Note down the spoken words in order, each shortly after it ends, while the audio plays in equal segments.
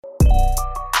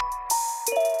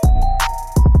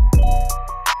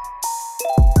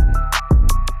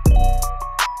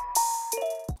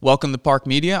Welcome to Park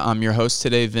Media. I'm your host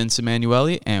today, Vince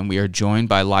Emanuele, and we are joined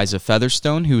by Liza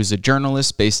Featherstone, who is a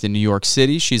journalist based in New York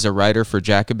City. She's a writer for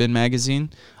Jacobin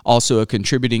magazine, also a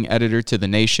contributing editor to The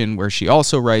Nation, where she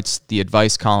also writes the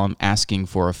advice column Asking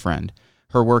for a Friend.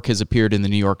 Her work has appeared in the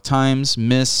New York Times,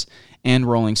 Miss, and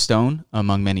Rolling Stone,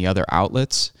 among many other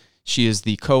outlets. She is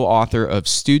the co-author of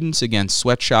Students Against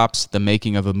Sweatshops, The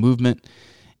Making of a Movement,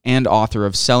 and author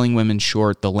of Selling Women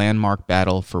Short, The Landmark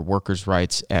Battle for Workers'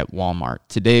 Rights at Walmart.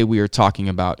 Today we are talking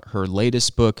about her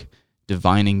latest book,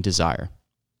 Divining Desire.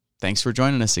 Thanks for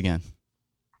joining us again.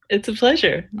 It's a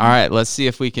pleasure. All right, let's see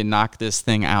if we can knock this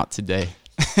thing out today.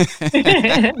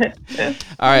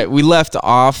 All right, we left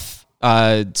off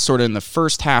sort of in the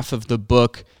first half of the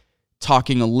book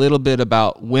talking a little bit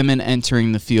about women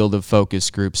entering the field of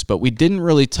focus groups, but we didn't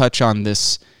really touch on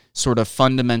this sort of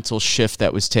fundamental shift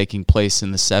that was taking place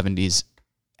in the 70s.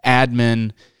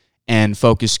 Admin and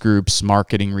focus groups,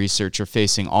 marketing research are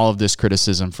facing all of this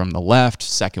criticism from the left,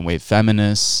 second-wave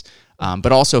feminists,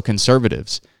 but also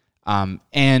conservatives.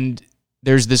 And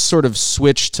there's this sort of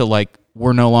switch to like,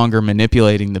 we're no longer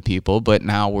manipulating the people, but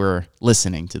now we're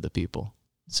listening to the people.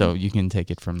 So you can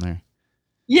take it from there.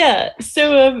 Yeah.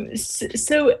 So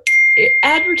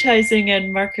advertising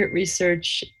and market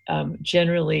research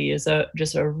generally is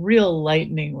just a real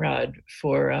lightning rod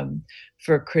for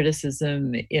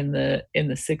criticism in the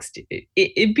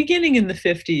 60s, beginning in the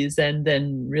 50s, and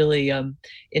then really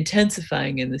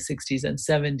intensifying in the 60s and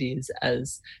 70s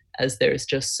as there's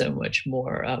just so much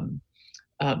more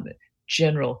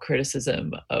general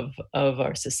criticism of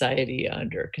our society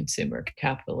under consumer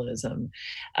capitalism,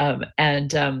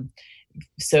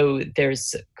 so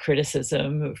there's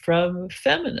criticism from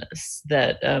feminists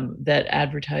that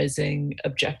advertising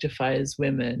objectifies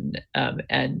women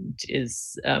and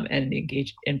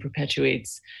engage and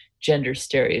perpetuates gender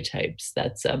stereotypes.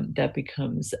 That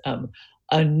becomes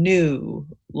a new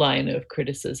line of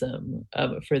criticism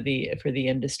for the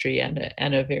industry,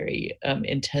 and a very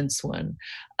intense one.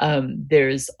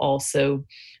 There's also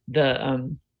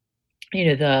the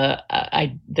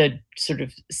sort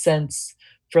of sense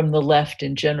from the left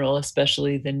in general,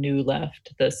 especially the new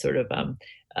left, the sort of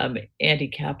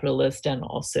anti-capitalist and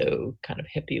also kind of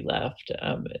hippie left,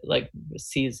 like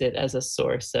sees it as a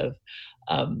source of,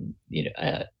 a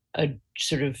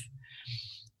sort of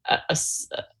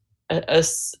a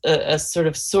sort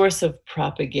of source of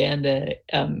propaganda,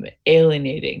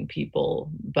 alienating people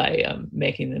by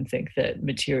making them think that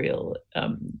materialism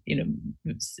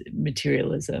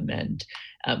and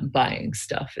buying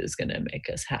stuff is going to make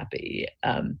us happy,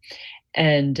 and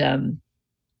then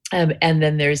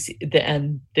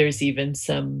there's even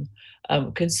some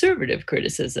conservative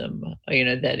criticism,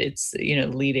 that it's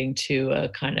leading to a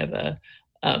kind of a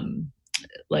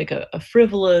like a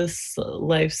frivolous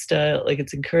lifestyle, like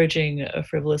it's encouraging a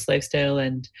frivolous lifestyle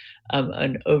and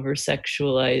an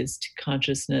over-sexualized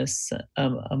consciousness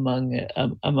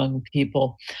among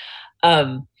people.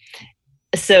 And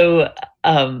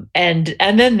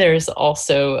then there's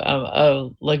also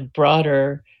a like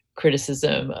broader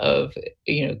criticism of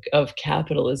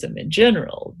capitalism in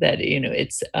general, that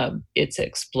it's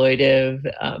exploitive,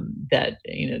 that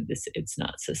it's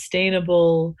not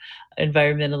sustainable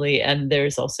environmentally, and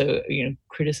there's also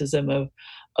criticism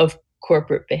of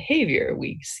corporate behavior.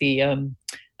 We see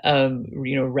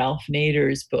Ralph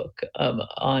Nader's book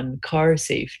on car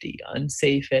safety,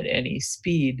 Unsafe at Any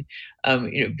Speed,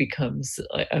 becomes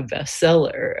a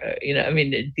bestseller.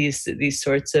 These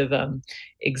sorts of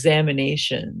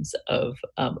examinations of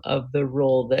the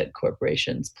role that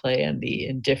corporations play and the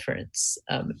indifference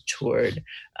toward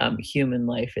human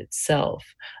life itself,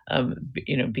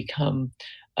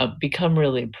 become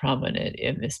really prominent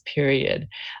in this period,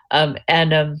 and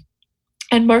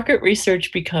market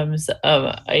research becomes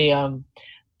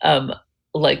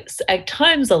like at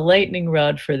times a lightning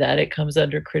rod for that. It comes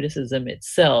under criticism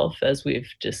itself, as we've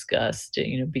discussed,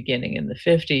 beginning in the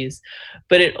 50s,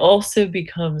 but it also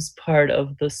becomes part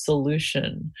of the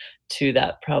solution to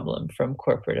that problem from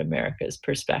corporate America's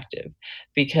perspective,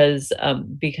 because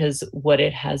what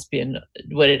it has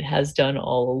done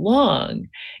all along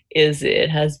is it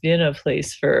has been a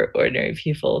place for ordinary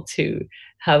people to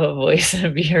have a voice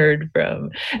and be heard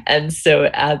from. And so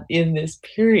in this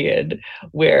period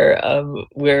where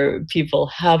people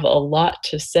have a lot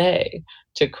to say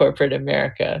to corporate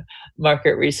America,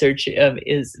 market research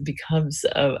becomes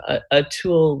a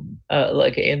tool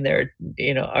like in their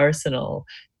arsenal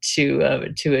to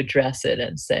address it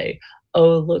and say,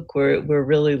 oh, look, we're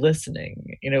really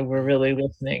listening, and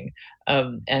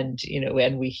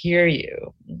we hear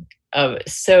you.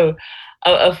 So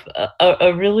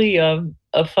a really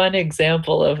a fun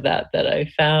example of that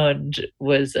I found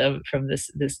was from this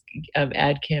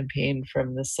ad campaign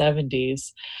from the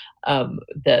 70s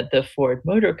that the Ford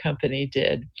Motor Company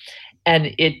did,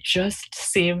 and it just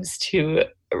seems to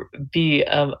be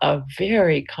a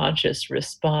very conscious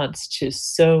response to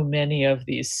so many of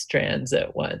these strands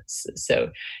at once.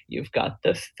 So you've got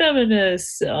the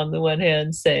feminists on the one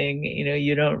hand saying, you know,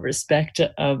 you don't respect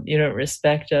us,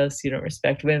 you don't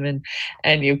respect women,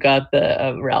 and you've got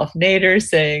the Ralph Nader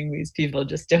saying these people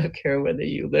just don't care whether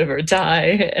you live or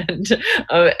die, and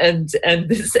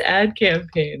this ad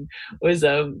campaign was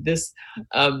this.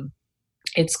 Um,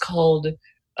 it's called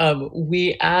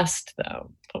We Asked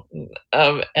Them,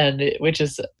 which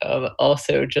is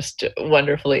also just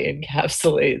wonderfully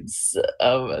encapsulates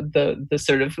the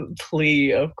sort of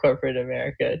plea of corporate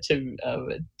America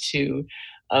to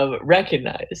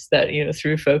recognize that, you know,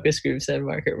 through focus groups and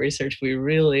market research, we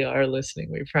really are listening.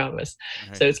 We promise.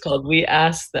 So Right. it's called We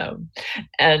Asked Them,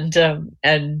 and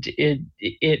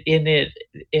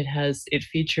it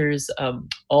features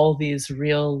all these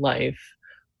real life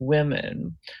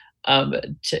women um,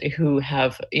 who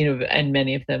have, you know, and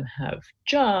many of them have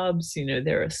jobs. You know,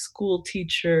 they're a school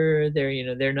teacher. They're, you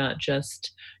know, they're not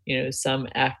just, you know, some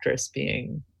actress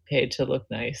being paid to look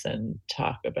nice and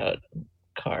talk about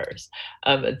cars.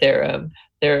 There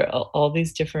are all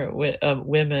these different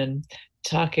women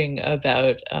talking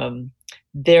about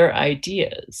their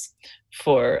ideas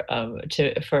for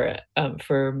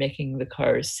making the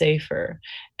cars safer,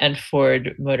 and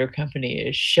Ford Motor Company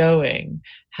is showing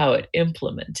how it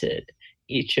implemented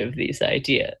each of these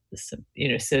ideas. You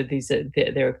know, so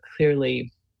there are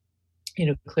clearly, you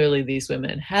know, clearly these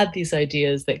women had these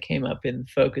ideas that came up in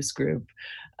focus group,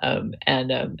 you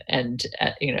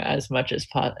know, as much as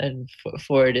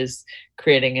Ford is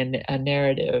creating a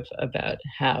narrative about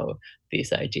how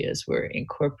these ideas were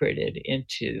incorporated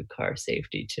into car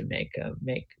safety to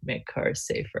make cars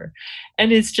safer,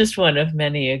 and it's just one of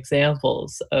many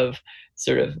examples of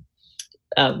sort of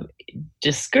um,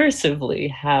 discursively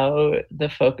how the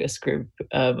focus group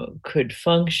could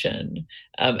function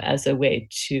as a way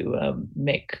to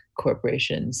make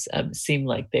corporations seem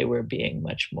like they were being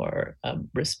much more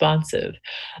responsive.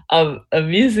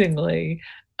 Amusingly,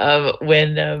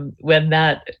 when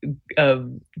that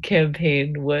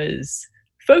campaign was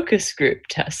focus group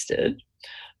tested,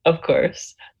 of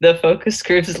course, the focus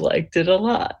groups liked it a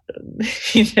lot.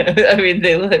 You know, I mean,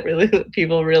 really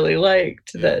people really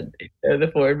liked Yeah. that, you know,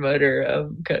 the Ford Motor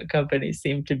Company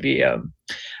seemed to be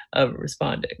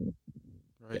responding.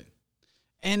 Right.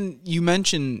 And you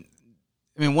mentioned,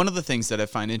 I mean, one of the things that I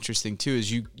find interesting too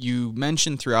is you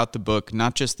mentioned throughout the book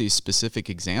not just these specific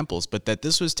examples, but that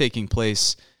this was taking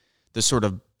place, the sort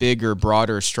of bigger,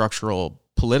 broader structural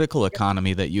political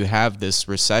economy, that you have this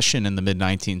recession in the mid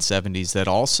 1970s that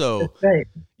also, That's right.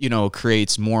 you know,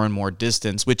 creates more and more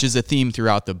distance, which is a theme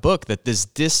throughout the book, that this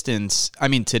distance, I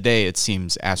mean, today it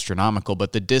seems astronomical,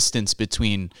 but the distance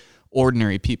between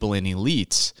ordinary people and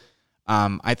elites,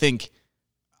 I think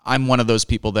I'm one of those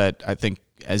people that I think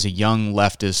as a young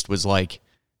leftist was like,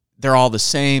 they're all the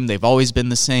same. They've always been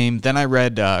the same. Then I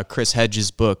read Chris Hedges'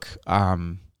 book,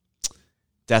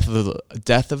 Death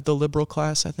of the Liberal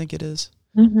Class, I think it is.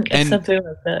 It's And something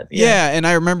like that. Yeah. yeah, and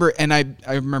I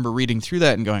remember reading through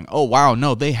that and going, "Oh wow,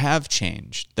 no, they have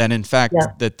changed." That in fact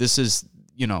Yeah. that this is,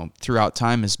 you know, throughout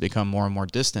time has become more and more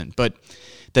distant, but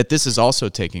that this is also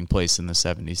taking place in the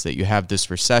 70s, that you have this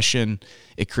recession,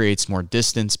 it creates more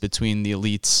distance between the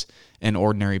elites and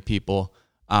ordinary people.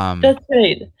 That's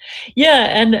right. Yeah,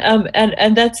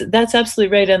 and that's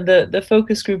absolutely right. And the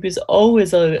focus group is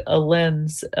always a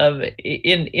lens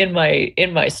in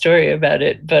my story about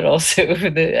it, but also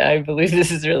I believe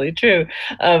this is really true.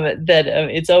 That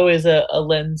it's always a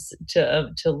lens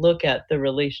to look at the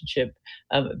relationship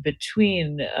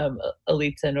between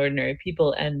elites and ordinary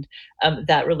people, and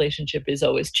that relationship is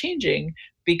always changing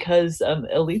because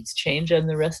elites change and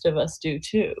the rest of us do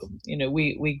too. You know,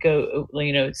 we go,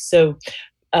 you know, so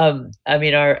I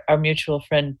mean, our mutual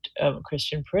friend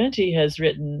Christian Parenti has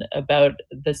written about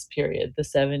this period, the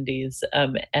 70s,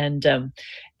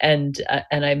 and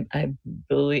I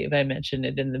believe I mentioned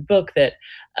it in the book that,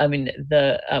 I mean,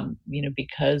 you know,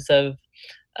 because of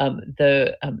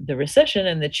the recession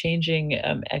and the changing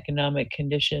economic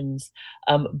conditions,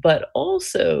 but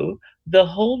also the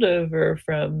holdover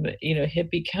from,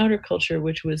 hippie counterculture,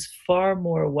 which was far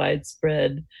more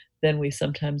widespread than we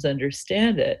sometimes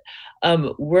understand it.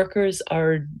 Workers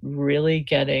are really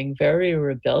getting very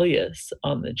rebellious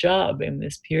on the job in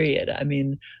this period. I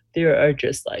mean, there are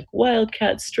just like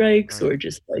wildcat strikes Right. or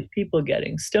just like people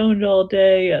getting stoned all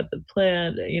day at the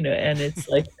plant, and it's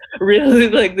like really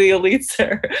like the elites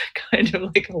are kind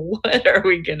of like, what are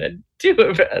we gonna do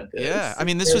about Yeah. this? I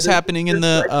mean, this was happening in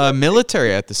the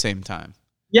military at the same time.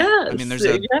 I mean, Yes, there's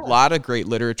a lot of great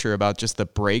literature about just the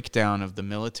breakdown of the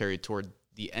military toward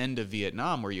the end of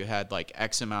Vietnam, where you had like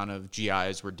X amount of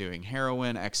GIs were doing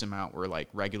heroin, X amount were like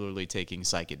regularly taking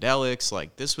psychedelics.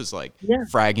 Like this was like yeah.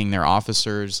 fragging their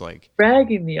officers. Like,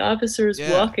 Dragging the officers,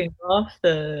 yeah, walking off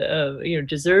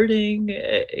deserting,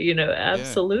 yeah,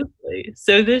 absolutely.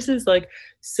 So this is like,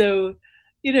 so,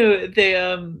 they,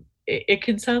 it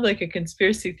can sound like a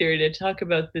conspiracy theory to talk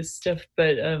about this stuff,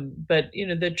 but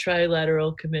the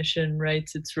Trilateral Commission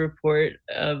writes its report,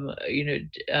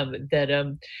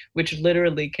 that which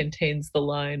literally contains the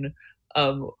line,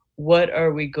 "What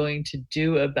are we going to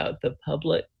do about the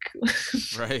public?"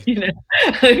 right. You know,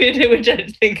 I mean, which I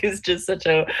think is just such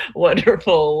a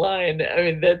wonderful line. I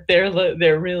mean, that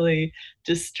they're really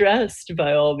distressed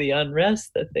by all the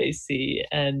unrest that they see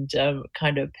and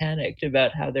kind of panicked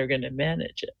about how they're going to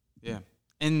manage it. Yeah.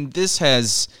 And this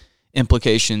has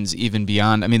implications even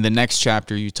beyond. I mean, the next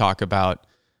chapter you talk about,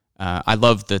 I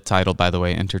love the title, by the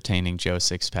way, Entertaining Joe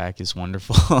Sixpack is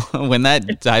wonderful. When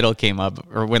that title came up,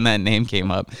 or when that name came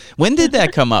up, when did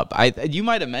that come up? You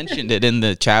might have mentioned it in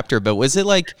the chapter, but was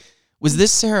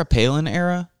this Sarah Palin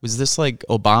era? Was this like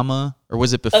Obama, or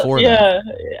was it before that?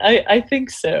 Yeah, I think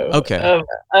so. Okay.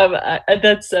 I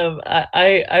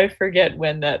forget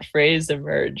when that phrase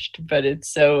emerged, but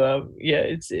it's so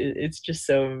it's just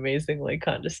so amazingly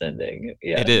condescending.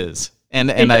 Yeah. It is. And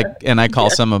Yeah. I call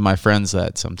some of my friends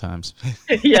that sometimes.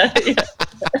 Yeah, yeah.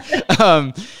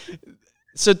 um,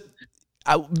 so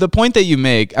the point that you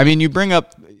make, I mean, you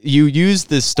use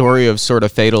this story of sort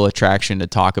of Fatal Attraction to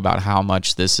talk about how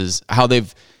much this is, how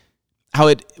it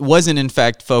wasn't in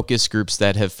fact focus groups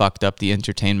that have fucked up the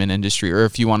entertainment industry, or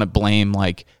if you want to blame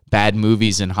like bad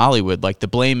movies in Hollywood, like the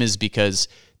blame is because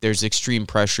there's extreme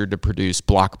pressure to produce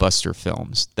blockbuster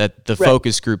films, that the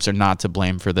focus groups are not to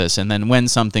blame for this. And then when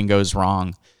something goes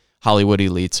wrong, Hollywood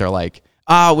elites are like,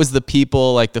 it was the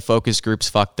people, like the focus groups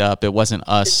fucked up. It wasn't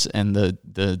us and the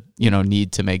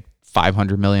need to make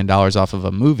 $500 million off of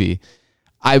a movie.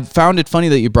 I found it funny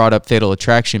that you brought up Fatal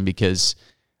Attraction, because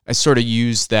I sort of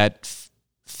used that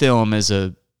film as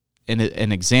an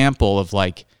example of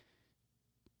like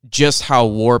just how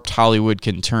warped Hollywood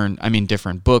can turn. I mean,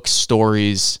 different books,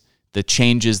 stories, the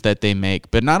changes that they make.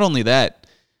 But not only that,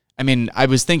 I mean, I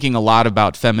was thinking a lot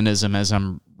about feminism as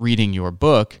I'm reading your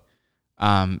book.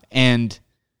 And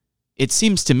it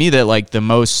seems to me that like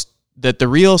the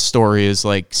real story is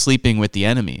like sleeping with the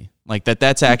enemy. Like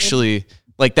that's actually,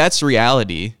 like that's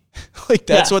reality. Like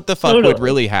that's what the fuck would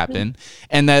really happen.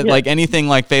 And that like anything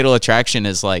like Fatal Attraction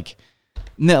is like,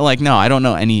 no, I don't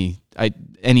know any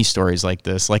stories like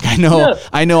this. Like I know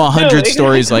 100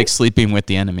 stories like sleeping with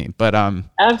the enemy, but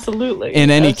Absolutely.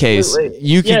 in any case,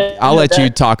 you can I'll let you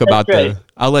talk about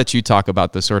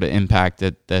the sort of impact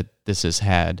that this has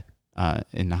had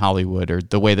in Hollywood, or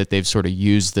the way that they've sort of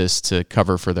used this to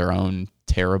cover for their own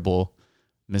terrible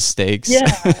mistakes.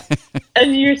 Yeah,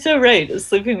 and you're so right.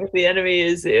 Sleeping with the Enemy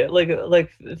is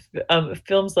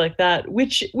films like that,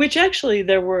 which actually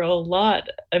there were a lot.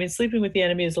 I mean, Sleeping with the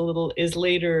Enemy is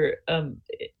later,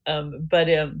 but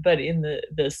in the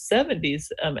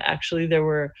 70s, actually there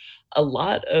were a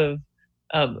lot of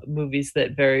movies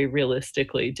that very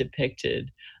realistically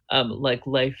depicted like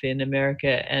life in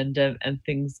America, and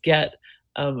things get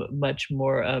much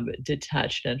more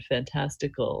detached and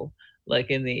fantastical,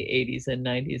 like in the 80s and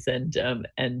 90s, and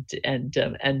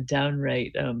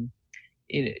downright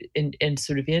and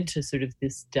sort of into sort of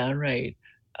this downright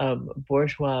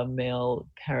bourgeois male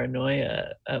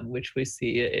paranoia, which we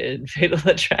see in Fatal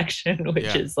Attraction,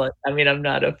 which is like, I mean, I'm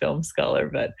not a film scholar,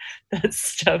 but that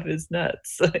stuff is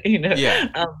nuts,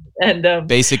 and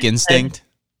Basic Instinct.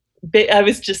 I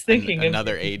was just thinking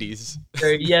another 80s.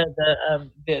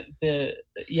 The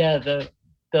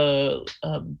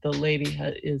lady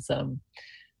has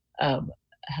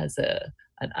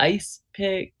an ice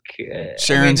pick.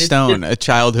 Sharon Stone, a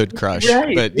childhood crush.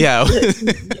 Right, but yeah,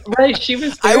 right. She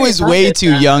was. I was way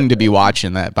too young to be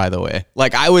watching that, by the way.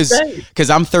 Like I was, because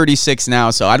I'm 36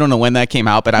 now, so I don't know when that came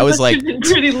out, but I was like,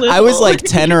 I was like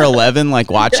 10 or 11,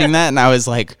 like watching that, and I was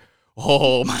like,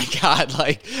 Oh my God.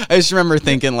 Like, I just remember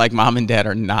thinking like mom and dad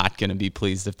are not going to be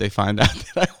pleased if they find out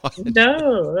that I watched it.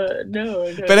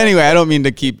 No, But anyway, I don't mean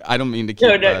to keep no,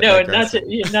 and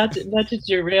digressing. not to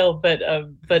derail, but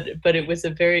it was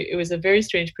a very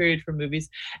strange period for movies,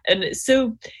 and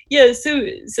so yeah, so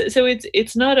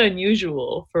it's not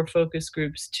unusual for focus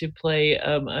groups to play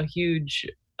a huge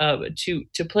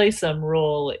to play some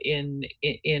role in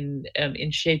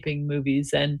shaping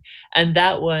movies, and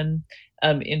that one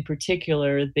in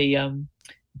particular, the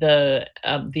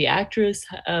actress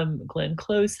Glenn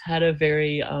Close had a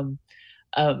very um,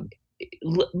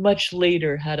 much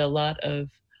later had a lot of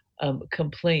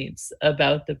complaints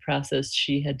about the process.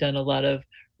 She had done a lot of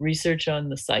research on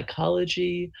the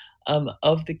psychology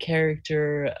of the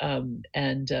character and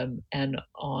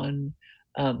on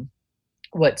um,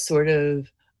 what sort of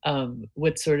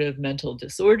mental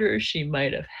disorder she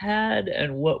might have had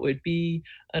and what would be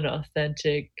an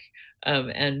authentic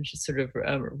and just sort of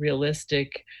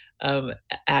realistic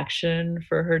action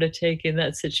for her to take in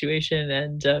that situation,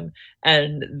 and the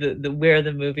where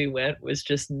the movie went was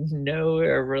just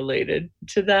nowhere related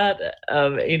to that,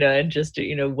 and just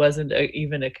wasn't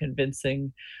even a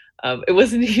convincing it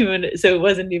wasn't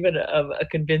even a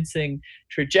convincing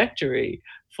trajectory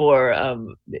for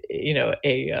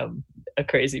a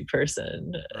crazy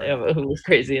person Right. who was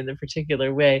crazy in the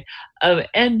particular way, and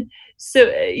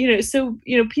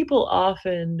people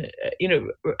often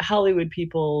Hollywood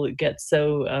people get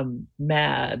so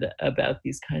mad about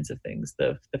these kinds of things,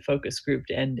 the focus group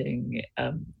ending,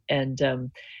 and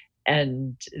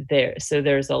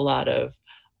there's a lot of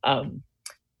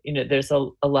there's a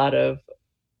lot of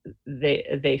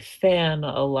they fan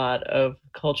a lot of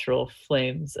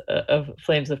flames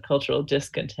of cultural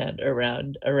discontent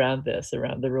around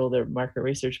the role that market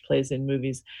research plays in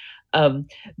movies,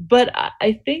 but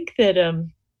I think that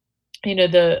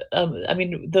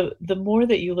the more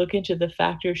that you look into the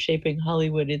factors shaping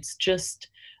Hollywood, it's just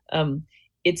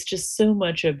so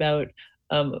much about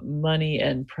money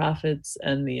and profits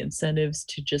and the incentives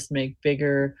to just make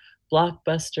bigger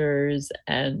blockbusters,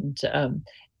 and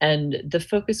the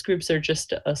focus groups are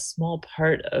just a small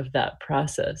part of that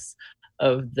process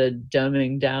of the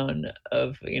dumbing down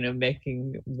of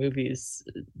making movies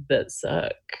that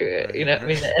suck. I mean,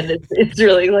 Right. and it's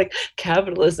really like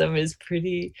capitalism is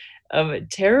pretty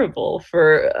terrible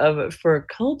for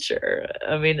culture.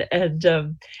 I mean, and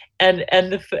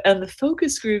the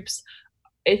focus groups,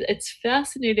 it's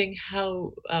fascinating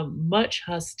how much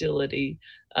hostility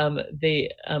they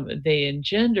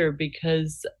engender,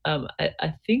 because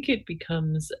I think it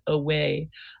becomes a way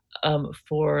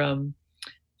for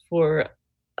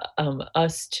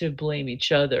us to blame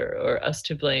each other, or us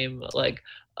to blame like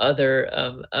other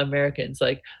Americans,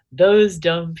 like those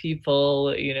dumb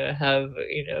people, have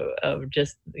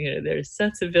just their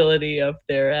sensibility up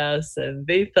their ass, and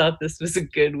they thought this was a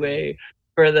good Right. way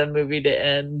for the movie to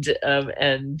end,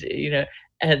 and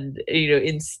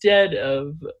instead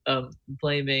of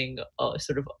blaming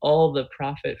sort of all the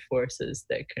profit forces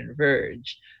that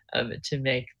converge to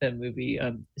make the movie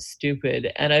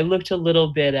stupid. And I looked a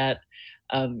little bit at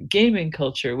gaming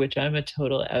culture, which I'm a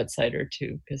total outsider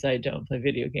to because I don't play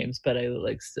video games. But I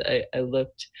looked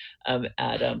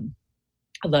at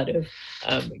a lot of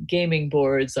gaming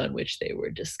boards on which they were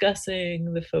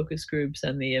discussing the focus groups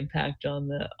and the impact on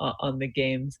the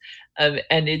games,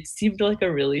 and it seemed like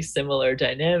a really similar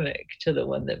dynamic to the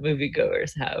one that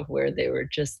moviegoers have, where they were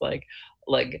just like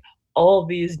all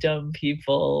these dumb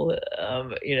people,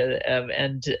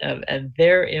 and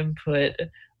their input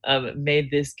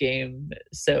made this game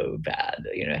so bad.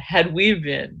 Had we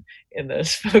been in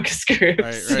those focus Right.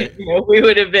 groups, Right. we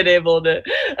would have been able to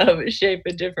shape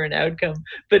a different outcome.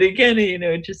 But again,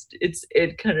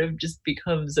 it kind of just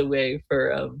becomes a way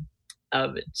for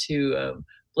to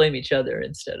blame each other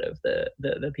instead of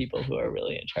the people who are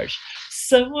really in charge.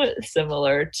 Somewhat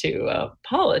similar to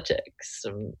politics.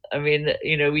 I mean,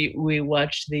 we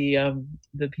watch the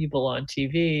people on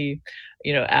TV,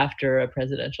 after a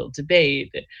presidential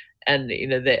debate, and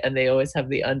they always have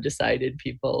the undecided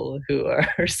people who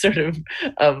are sort of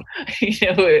um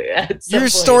at some Your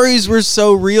point. stories were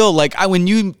so real. Like when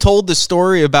you told the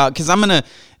story about, because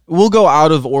we'll go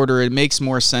out of order. It makes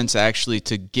more sense actually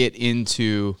to get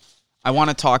into. I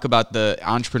want to talk about the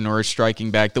entrepreneur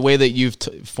striking back. The way that you've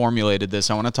formulated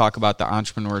this, I want to talk about the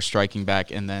entrepreneur striking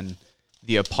back, and then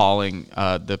the appalling,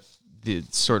 the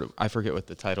sort of, I forget what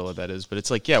the title of that is, but it's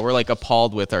like, yeah, we're like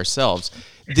appalled with ourselves.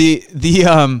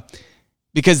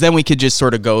 Because then we could just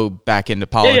sort of go back into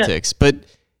Yeah, yeah. politics. But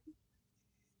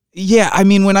yeah, I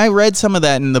mean, when I read some of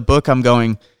that in the book, I'm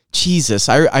going, Jesus.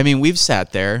 I mean, we've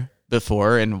sat there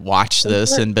before and watched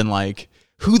this and been like,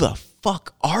 who the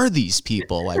fuck are these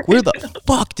people? Like, where the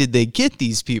fuck did they get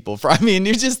these people from? I mean,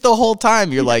 you're just the whole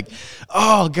time you're like,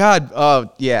 oh God,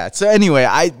 oh yeah. So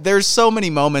anyway, there's so many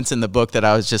moments in the book that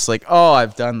I was just like, oh,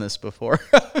 I've done this before.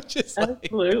 Just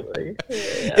absolutely.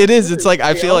 It is. It's like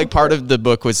I feel like part of the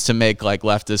book was to make like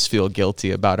leftists feel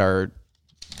guilty about our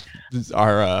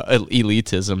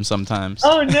elitism sometimes.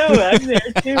 Oh no, I'm there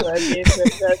too.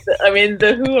 I mean,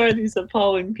 the who are these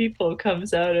appalling people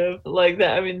comes out of like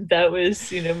that. I mean, that was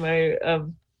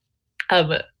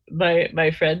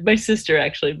my friend, my sister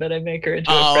actually, but I make her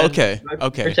into a friend.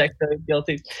 Okay. Protect the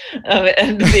guilty,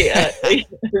 and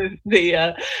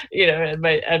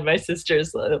and my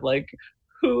sister's like,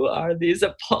 who are these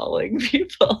appalling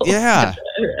people? Yeah.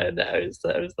 And I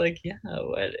was like, yeah,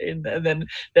 what? And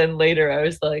then later I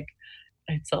was like,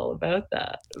 it's all about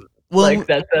that. Well,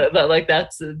 like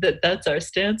that's our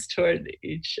stance toward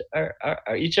each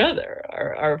other,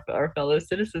 our fellow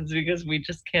citizens, because we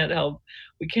just can't help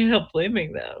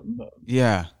blaming them.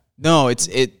 Yeah. No, it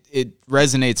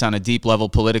resonates on a deep level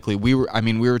politically. We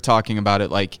were talking about it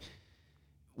like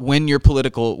when you're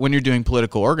doing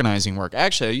political organizing work.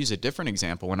 Actually, I use a different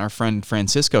example. When our friend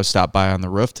Francisco stopped by on the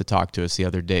roof to talk to us the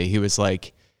other day, he was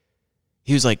like,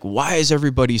 why is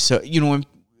everybody so, when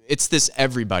it's this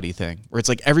everybody thing where it's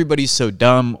like everybody's so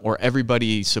dumb or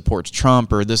everybody supports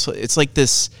Trump or this, it's like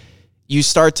this, you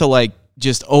start to like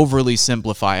just overly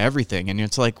simplify everything. And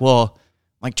it's like, well,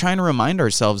 like trying to remind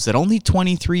ourselves that only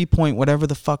 23 point whatever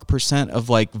the fuck percent of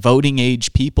like voting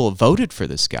age people voted for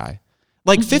this guy.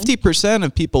 Like 50%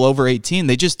 of people over 18,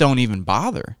 they just don't even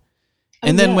bother.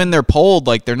 And then when they're polled,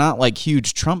 like they're not like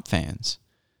huge Trump fans.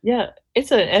 Yeah.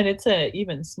 It's a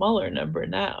even smaller number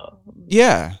now.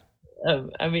 Yeah.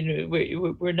 I mean,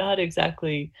 we're not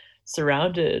exactly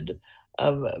surrounded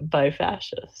by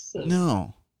fascists.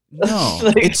 No,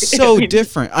 like, it's so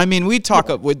different. I mean, we talk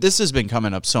this has been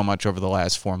coming up so much over the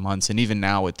last 4 months, and even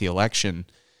now with the election,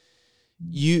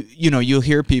 you'll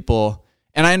hear people,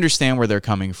 and I understand where they're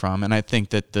coming from, and I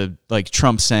think that the like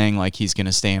Trump saying like he's going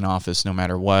to stay in office no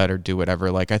matter what or do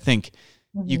whatever. Like I think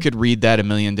you could read that a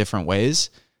million different ways.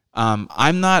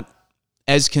 I'm not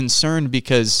as concerned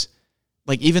because,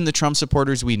 like, even the Trump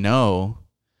supporters we know,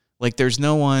 like, there's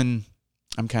no one.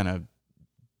 I'm kind of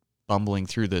bumbling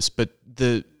through this, but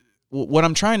what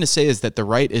I'm trying to say is that the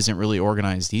right isn't really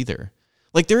organized either.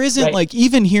 Like, there isn't, like,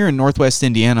 even here in Northwest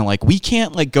Indiana, like, we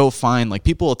can't, like, go find, like,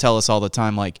 people will tell us all the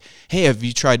time, like, hey, have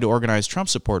you tried to organize Trump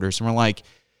supporters? And we're like,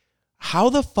 how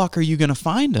the fuck are you going to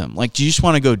find them? Like, do you just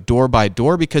want to go door by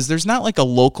door? Because there's not, like, a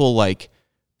local, like,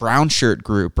 brown shirt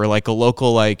group or, like, a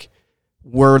local, like,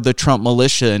 we're the Trump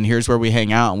militia and here's where we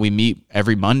hang out and we meet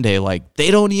every Monday. Like, they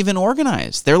don't even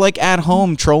organize. They're like at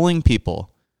home trolling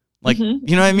people. Like, you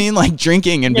know what I mean? Like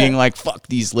drinking and being like, fuck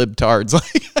these libtards.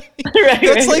 Like,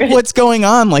 that's like what's going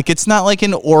on. Like, it's not like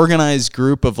an organized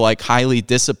group of like highly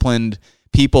disciplined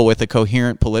people with a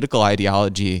coherent political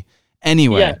ideology.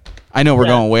 Anyway, I know we're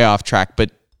going way off track, but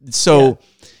so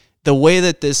the way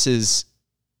that this is,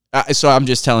 so I'm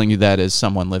just telling you that as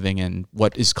someone living in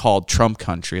what is called Trump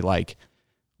country, like,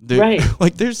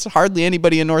 like there's hardly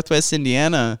anybody in Northwest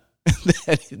Indiana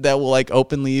that will like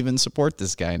openly even support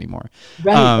this guy anymore.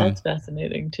 Right, that's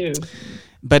fascinating too.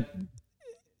 But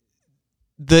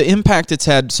the impact it's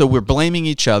had, so we're blaming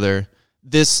each other.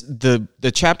 The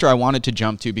chapter I wanted to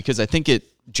jump to, because I think it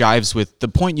jives with the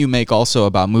point you make also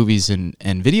about movies and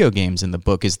video games in the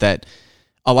book, is that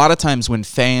a lot of times when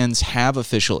fans have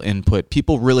official input,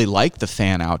 people really like the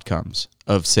fan outcomes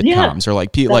of sitcoms, or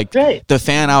like the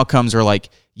fan outcomes are like,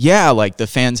 like the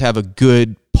fans have a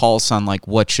good pulse on like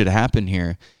what should happen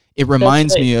here. It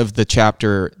reminds me of the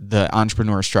chapter The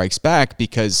Entrepreneur Strikes Back,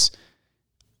 because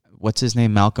what's his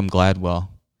name? Malcolm Gladwell.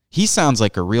 He sounds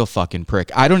like a real fucking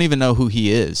prick. I don't even know who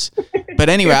he is. But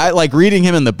anyway, I like reading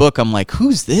him in the book. I'm like,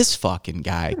 who's this fucking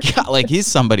guy? God, like, he's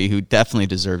somebody who definitely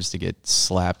deserves to get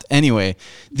slapped. Anyway,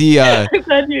 I'm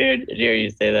glad you hear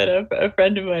you say that. A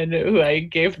friend of mine who I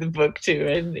gave the book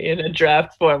to in a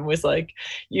draft form was like,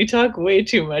 you talk way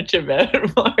too much about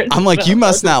Martin. I'm like, you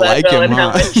must not like him, huh?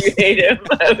 How much you hate him.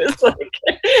 I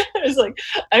was like,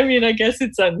 I mean, I guess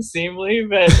it's unseemly,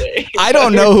 but I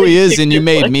don't know who he is, and you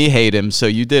made me hate him, so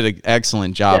you did an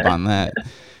excellent job on that.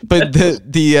 But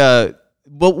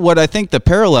but what I think the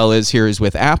parallel is here is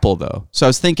with Apple, though. So I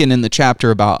was thinking in the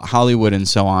chapter about Hollywood and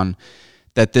so on,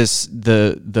 that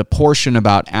the portion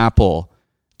about Apple,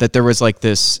 that there was like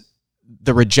the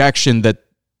rejection that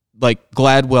like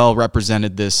Gladwell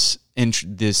represented this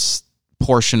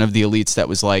portion of the elites that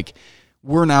was like,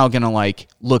 we're now going to like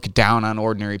look down on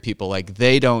ordinary people. Like,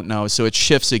 they don't know. So it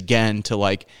shifts again to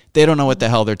like, they don't know what the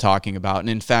hell they're talking about. And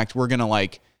in fact, we're going to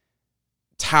like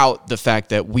tout the fact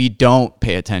that we don't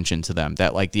pay attention to them,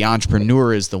 that like the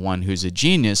entrepreneur is the one who's a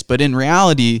genius. But in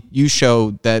reality, you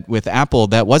show that with Apple,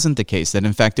 that wasn't the case, that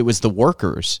in fact it was the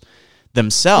workers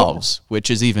themselves,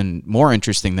 which is even more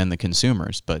interesting than the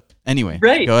consumers. But anyway,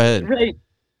 go ahead. Right.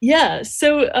 Yeah.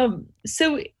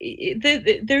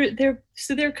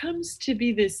 There comes to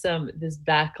be this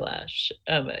backlash,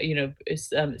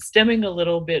 stemming a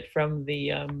little bit from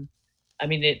the, I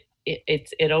mean,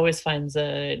 it always finds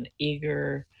an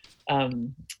eager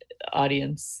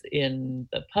audience in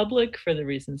the public for the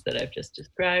reasons that I've just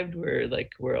described. We're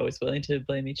always willing to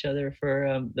blame each other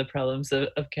for the problems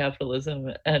of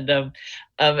capitalism, and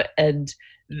but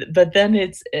then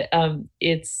it's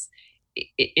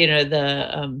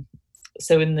the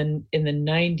so in the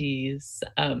 90s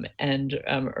and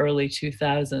early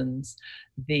 2000s,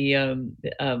 the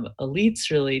elites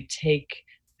really take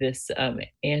this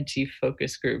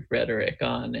anti-focus group rhetoric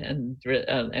on, and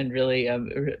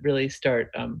really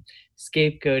start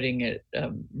scapegoating it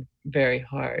very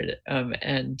hard,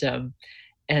 and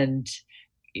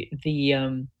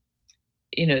the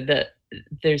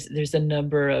there's a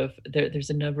number of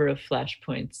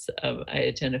flashpoints I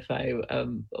identify,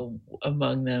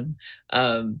 among them,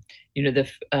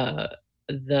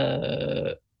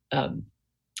 the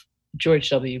George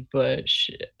W. Bush,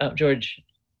 George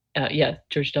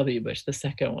W. Bush, the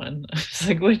second one. I was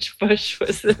like, which Bush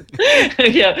was it?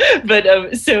 Yeah,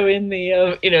 but so in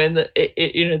the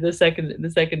the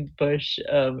second Bush,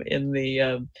 in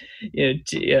the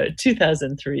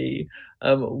 2003,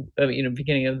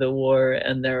 beginning of the war,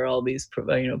 and there are all these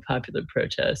popular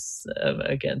protests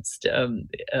against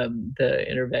the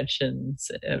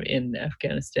interventions in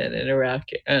Afghanistan and Iraq,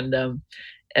 and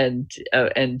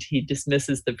he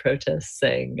dismisses the protests,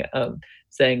 saying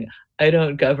I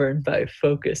don't govern by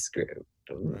focus group,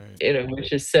 right.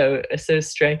 Which is so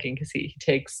striking, because he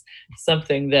takes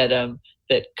something that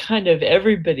kind of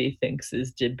everybody thinks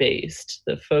is debased,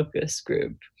 the focus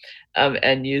group,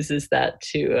 and uses that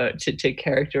to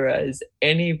characterize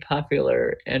any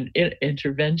popular and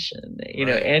intervention.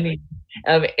 Any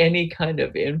kind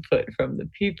of input from the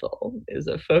people is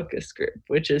a focus group,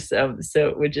 which is so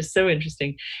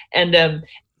interesting, and of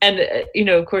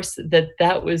course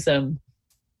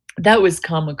that was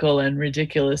comical and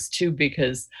ridiculous too,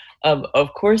 because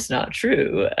of course not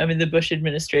true. I mean, the Bush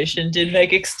administration did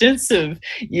make extensive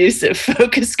use of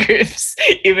focus groups,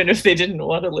 even if they didn't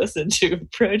want to listen to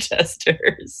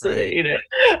protesters. Right.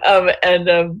 And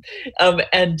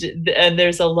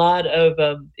there's a lot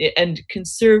of and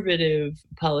conservative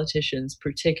politicians,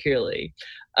 particularly,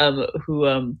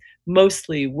 who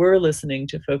mostly were listening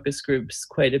to focus groups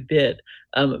quite a bit,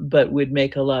 but would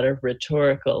make a lot of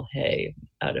rhetorical hay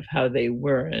out of how they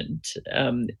weren't,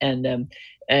 and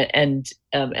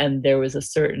there was a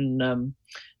certain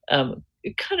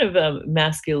kind of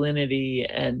masculinity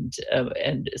and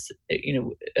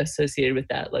associated with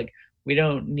that. Like, we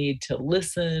don't need to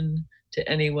listen to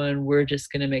anyone. We're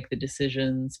just going to make the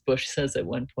decisions. Bush says at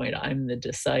one point, "I'm the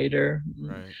decider."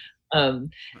 Right.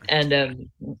 And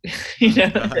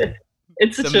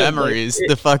it's such the memories,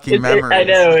 the fucking memories. I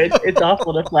know it's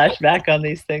awful to flash back on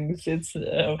these things. It's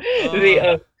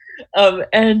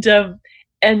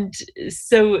and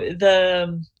so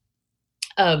the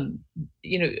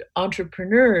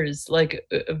entrepreneurs like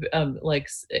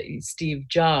Steve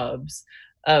Jobs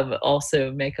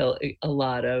also get a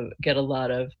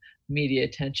lot of media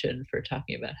attention for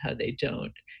talking about how they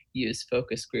don't use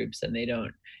focus groups, and they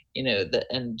don't,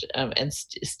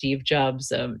 Steve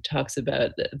Jobs talks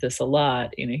about this a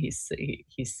lot. He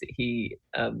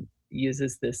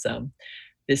uses this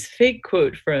fake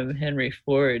quote from Henry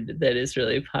Ford that is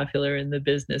really popular in the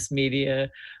business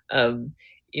media.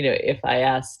 If I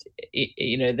had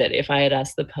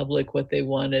asked the public what they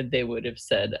wanted, they would have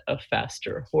said a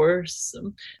faster horse.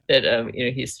 That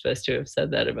he's supposed to have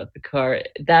said that about the car.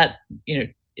 That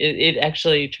it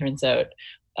actually turns out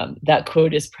that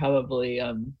quote is probably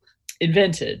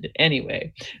invented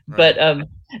anyway. Right.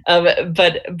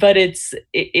 But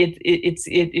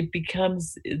it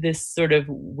becomes this sort of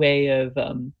way of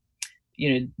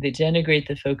they denigrate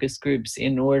the focus groups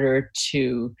in order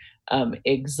to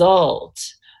exalt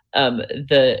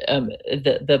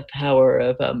the power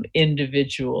of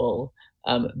individual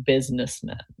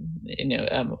businessmen,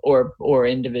 or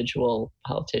individual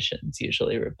politicians,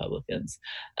 usually Republicans,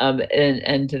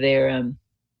 and they're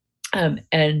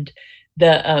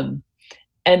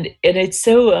and it's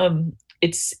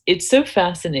so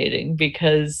fascinating,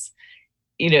 because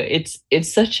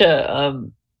it's such a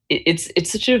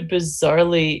it's such a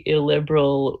bizarrely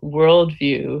illiberal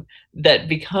worldview that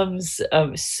becomes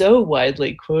so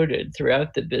widely quoted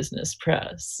throughout the business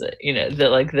press.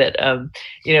 That like that.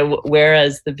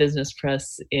 Whereas the business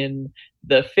press in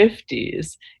the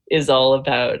 50s is all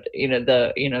about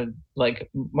like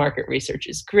market research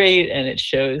is great and it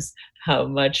shows how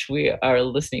much we are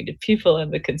listening to people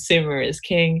and the consumer is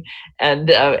king. And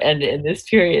in this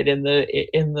period, in the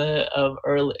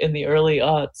early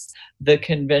aughts, the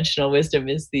conventional wisdom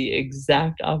is the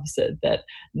exact opposite, that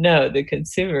no, the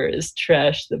consumer is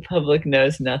trash, the public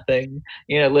knows nothing,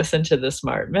 listen to the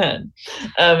smart men.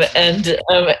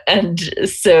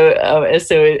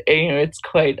 It's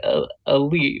quite a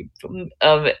leap.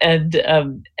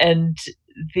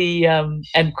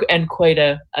 And quite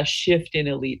a shift in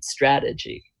elite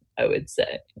strategy, I would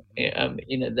say.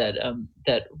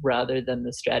 That rather than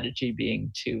the strategy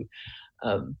being to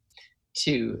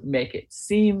make it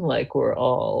seem like we're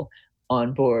all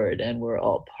on board and we're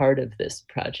all part of this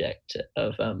project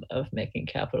of making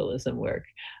capitalism work,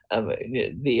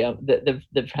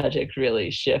 the project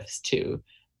really shifts to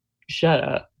shut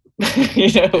up.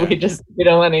 Yeah. We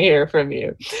don't want to hear from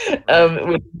you,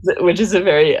 which is a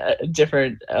very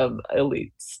different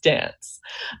elite stance.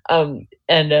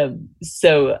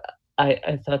 So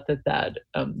I thought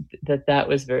that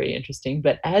was very interesting.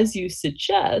 But as you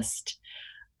suggest,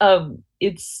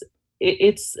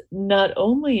 it's not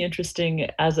only interesting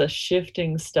as a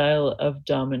shifting style of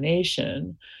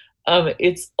domination,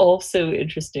 it's also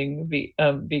interesting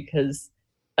because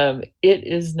it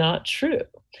is not true.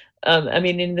 I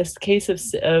mean, in this case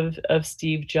of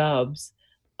Steve Jobs,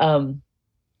 um,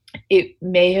 it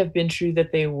may have been true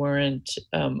that they weren't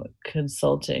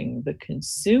consulting the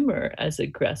consumer as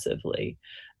aggressively,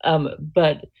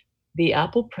 but the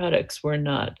Apple products were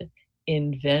not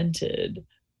invented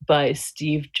by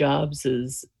Steve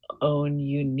Jobs's own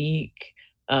unique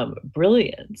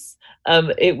brilliance.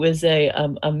 It was a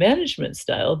management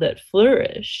style that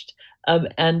flourished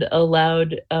and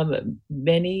allowed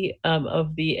many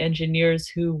of the engineers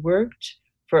who worked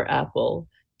for Apple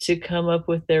to come up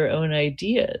with their own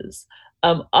ideas,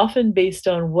 often based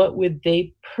on what would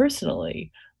they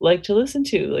personally like to listen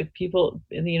to. Like people,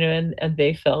 and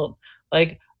they felt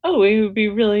like, oh, it would be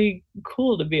really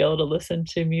cool to be able to listen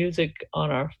to music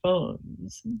on our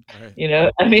phones.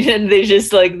 Right. I mean, and they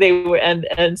just like they were,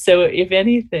 and so if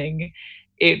anything,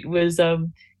 it was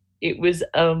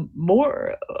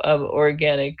more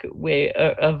organic way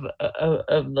of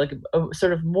like a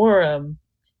sort of more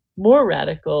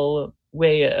radical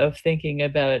way of thinking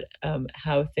about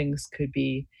how things could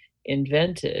be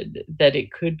invented, that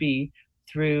it could be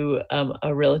through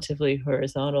a relatively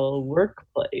horizontal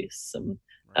workplace,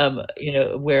 where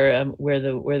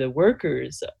the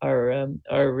workers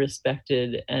are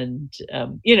respected, and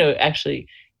actually,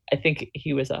 I think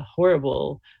he was a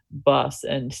horrible boss,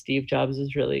 and Steve Jobs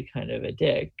was really kind of a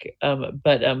dick. And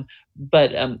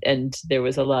there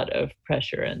was a lot of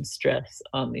pressure and stress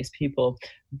on these people,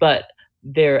 but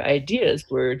their ideas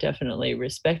were definitely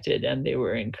respected, and they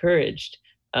were encouraged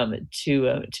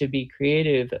to be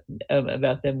creative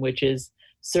about them, which is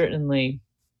certainly,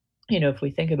 if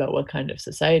we think about what kind of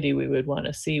society we would want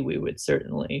to see, we would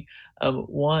certainly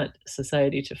want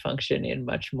society to function in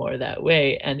much more that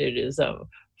way. And it is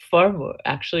far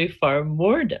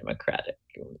more democratic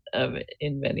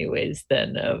in many ways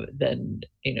than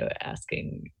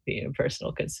asking the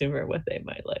impersonal consumer what they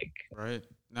might like. Right.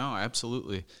 No,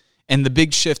 absolutely. And the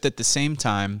big shift at the same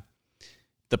time,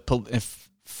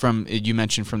 from you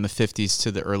mentioned from the 50s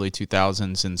to the early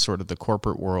 2000s and sort of the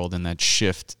corporate world, and that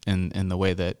shift in the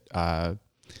way that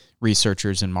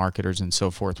researchers and marketers and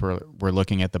so forth were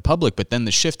looking at the public. But then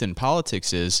the shift in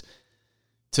politics is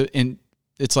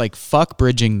it's like, fuck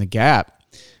bridging the gap.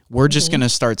 We're just going to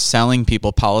start selling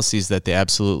people policies that they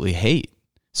absolutely hate.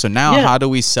 So now how do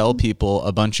we sell people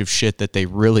a bunch of shit that they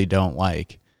really don't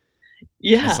like?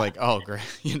 Yeah. It's like, oh, great.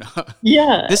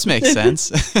 Yeah. This makes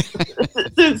sense.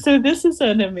 So this is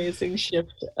an amazing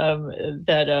shift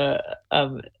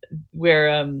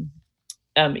where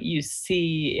you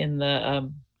see in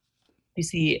the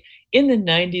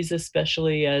 90s,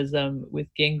 especially as with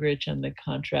Gingrich and the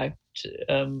contract.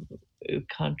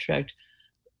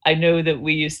 I know that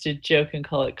we used to joke and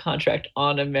call it Contract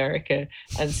on America,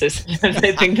 and so sometimes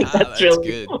I think that's really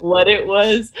good. what it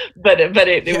was. But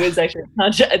it was actually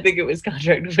contract. I think it was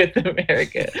Contract with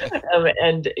America,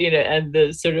 and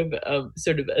the sort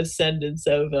of ascendance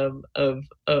of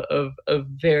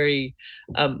very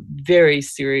very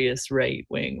serious right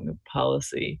wing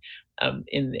policy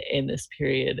in this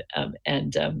period,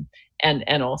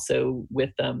 and also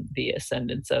with the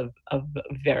ascendance of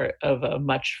a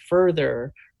much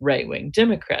further right-wing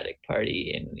Democratic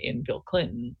Party in Bill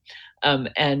Clinton, um,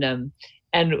 and um,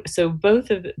 and so both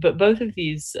of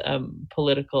these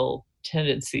political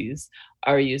tendencies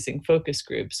are using focus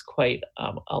groups quite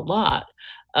a lot.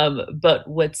 But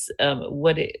what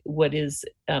is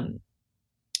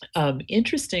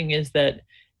interesting is that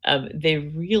they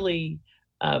really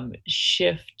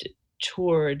shift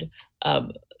toward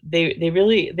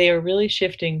they are really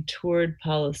shifting toward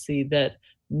policy that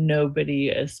nobody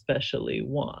especially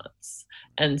wants,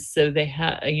 and so they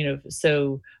have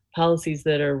so policies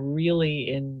that are really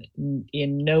in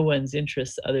no one's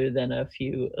interests other than a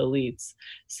few elites.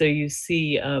 So you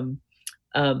see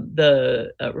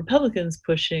the Republicans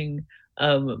pushing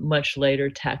much lighter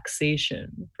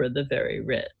taxation for the very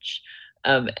rich.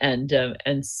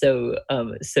 So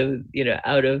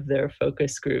out of their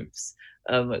focus groups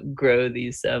grow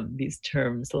these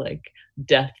terms like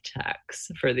death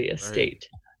tax for the Right. estate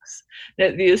tax.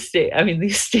 Now, the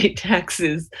estate tax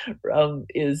is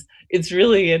it's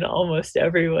really in almost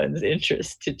everyone's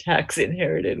interest to tax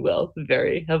inherited wealth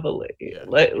very heavily. Yeah.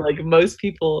 Like most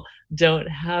people don't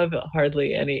have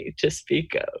hardly any to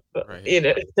speak of,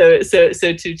 Right. so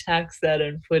to tax that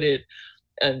and put it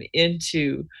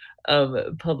into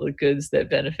public goods that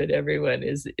benefit everyone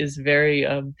is very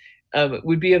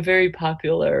would be a very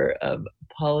popular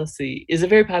policy is a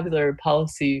very popular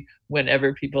policy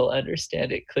whenever people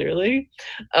understand it clearly.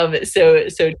 So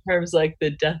terms like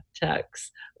the death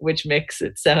tax, which makes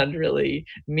it sound really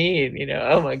mean,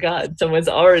 oh my God, someone's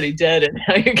already dead and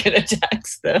now you're gonna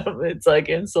tax them. It's like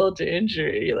insult to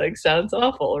injury, like sounds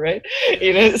awful, right?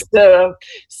 Yeah.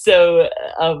 So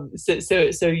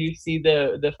you see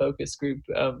the focus group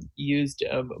used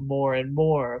more and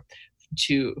more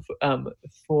to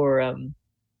for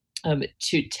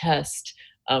to test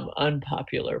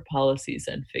unpopular policies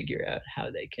and figure out how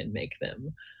they can make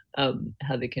them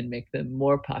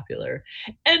more popular.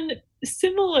 And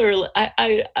similarly,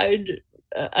 I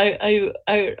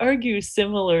argue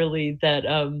similarly that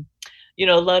a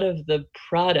lot of the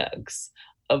products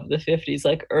of the 50s,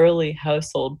 like early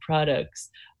household products,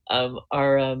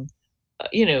 are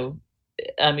you know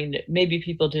maybe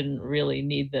people didn't really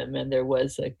need them, and there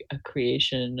was a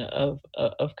creation of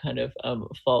kind of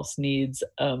false needs.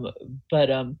 But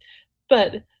a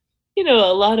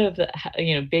lot of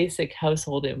the basic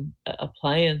household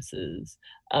appliances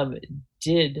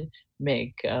did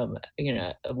make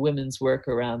women's work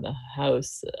around the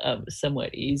house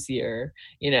somewhat easier,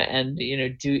 and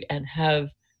do and have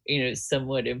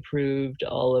somewhat improved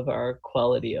all of our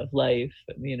quality of life,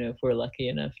 if we're lucky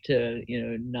enough to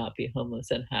not be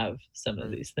homeless and have some of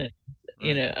Right. these things,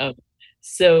 you Right. know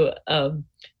so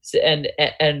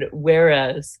and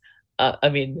whereas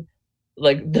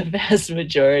like the vast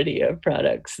majority of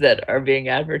products that are being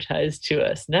advertised to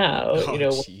us now, Oh, we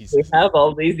Jesus. have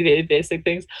all these basic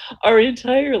things, are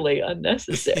entirely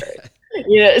unnecessary.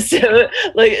 Yeah. So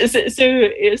like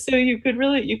so you can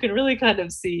really kind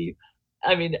of see,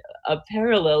 a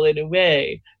parallel in a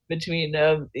way between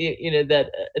the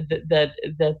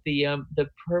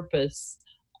purpose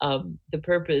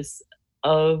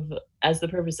of as the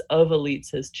purpose of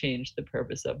elites has changed, the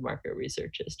purpose of market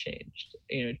research has changed.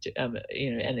 And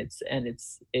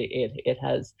it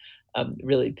has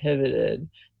really pivoted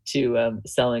to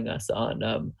selling us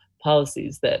on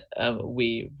policies that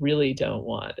we really don't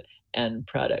want and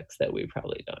products that we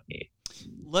probably don't need.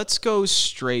 Let's go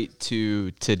straight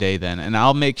to today then. And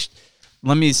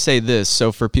let me say this.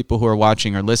 So for people who are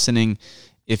watching or listening,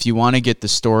 if you want to get the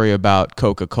story about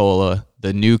Coca-Cola,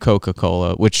 the new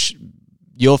Coca-Cola, which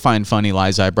you'll find funny,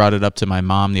 Liza, I brought it up to my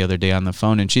mom the other day on the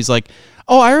phone, and she's like,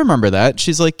 "Oh, I remember that."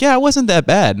 She's like, "Yeah, it wasn't that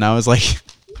bad." And I was like,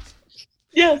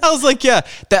 Yes. "Yeah,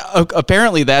 that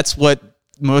apparently that's what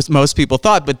most people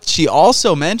thought." But she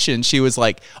also mentioned, she was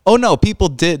like, "Oh no,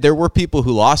 there were people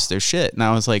who lost their shit." And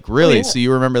I was like, "Really? Yeah. So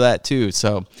you remember that too?"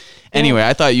 So anyway,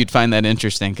 I thought you'd find that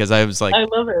interesting because I was like, I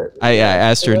love it. I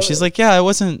asked her, and she's like, "Yeah, it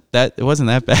wasn't that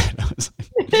bad." I was like,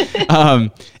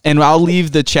 and I'll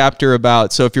leave the chapter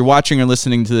about. So if you're watching or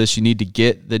listening to this, you need to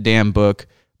get the damn book,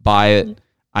 buy it.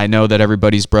 I know that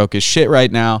everybody's broke as shit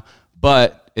right now,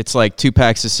 but it's like 2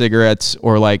 packs of cigarettes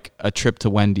or like a trip to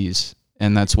Wendy's,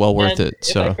 and that's well worth And it. if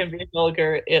So I can be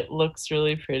vulgar, it looks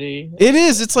really pretty. it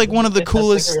is. It's like one of the It has, like,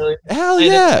 coolest. a really Hell kind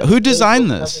of yeah! Who really designed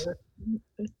cool this? cover.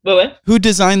 What? Who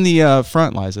designed the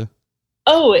front, Liza?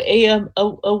 Oh,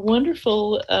 a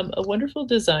wonderful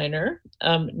designer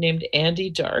named Andy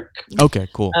Dark, Okay,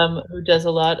 cool. who does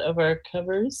a lot of our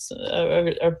covers,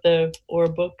 of the Or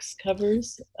Books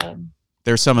covers.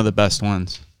 They're some of the best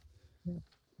ones.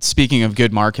 speaking of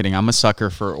good marketing, I'm a sucker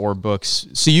for or books.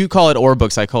 So you call it or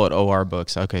books, I call it or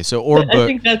books. Okay, so or I book.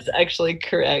 think that's actually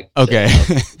correct. Okay,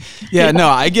 yeah, Yeah, no,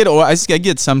 I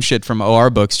get some shit from or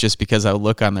books just because I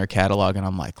look on their catalog and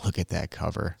I'm like, look at that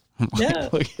cover. I'm yeah.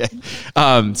 like, look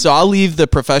at. So I'll leave the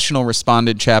professional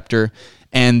respondent chapter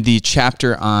and the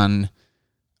chapter on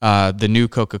the new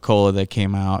Coca-Cola that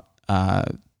came out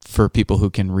for people who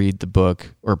can read the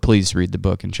book, or please read the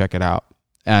book and check it out.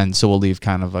 And so we'll leave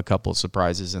kind of a couple of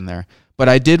surprises in there. But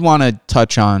I did want to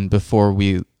touch on before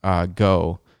we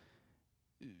go.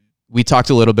 We talked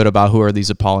a little bit about who are these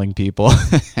appalling people,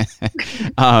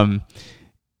 and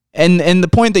the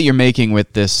point that you're making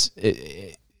with this.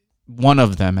 One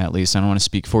of them, at least, I don't want to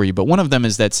speak for you, but one of them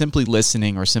is that simply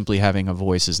listening or simply having a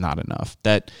voice is not enough.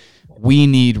 That we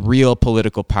need real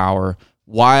political power.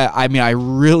 I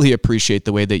really appreciate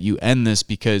the way that you end this,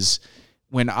 because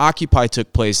when Occupy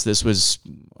took place, this was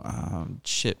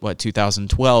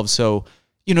 2012. So,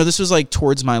 this was like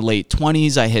towards my late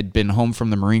 20s. I had been home from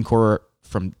the Marine Corps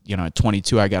from, at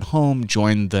 22, I got home,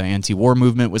 joined the anti-war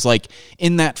movement, was like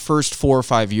in that first 4 or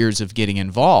 5 years of getting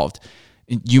involved.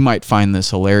 You might find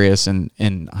this hilarious, and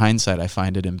in hindsight, I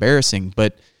find it embarrassing.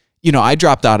 But, I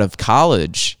dropped out of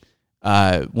college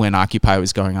when Occupy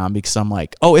was going on because I'm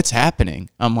like, oh, it's happening.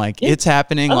 I'm like, Yeah. it's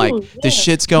happening. Like, Oh, the yeah.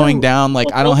 shit's going No, down. Like,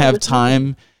 I don't totally have was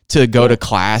happening. time to go to Yeah,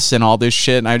 class and all this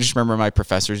shit. And I just remember my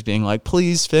professors being like,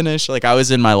 please finish. Like, I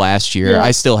was in my last year. yeah,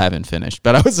 I still haven't finished,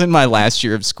 but I was in my last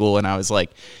year of school, and I was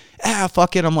like,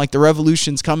 fuck it. I'm like, the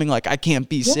revolution's coming. Like, I can't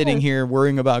be sitting yeah. here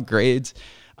worrying about grades.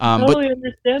 But Totally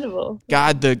understandable.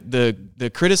 God,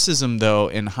 the criticism though,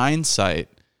 in hindsight,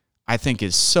 I think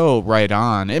is so right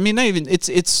on. I mean, not even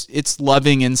it's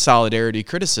loving in solidarity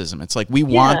criticism. It's like we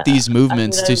want Yeah. these I mean,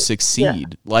 movements to yeah,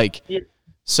 succeed. Like, yeah,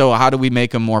 so how do we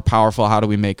make them more powerful? How do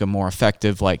we make them more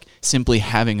effective? Like, simply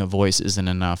having a voice isn't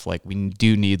enough. Like, we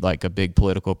do need like a big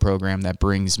political program that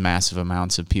brings massive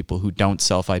amounts of people who don't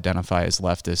self-identify as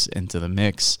leftists into the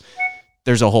mix.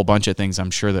 There's a whole bunch of things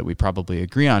I'm sure that we probably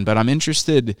agree on, but I'm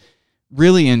interested,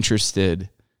 really interested.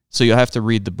 So you'll have to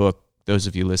read the book, those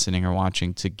of you listening or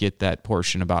watching, to get that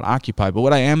portion about Occupy. But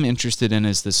what I am interested in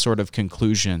is this sort of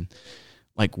conclusion.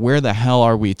 Like, where the hell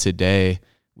are we today?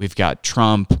 We've got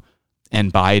Trump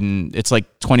and Biden. It's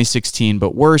like 2016,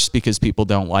 but worse, because people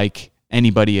don't like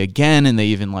anybody again, and they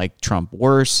even like Trump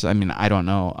worse. I mean, I don't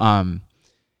know.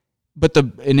 But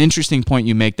an interesting point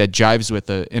you make that jives with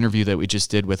the interview that we just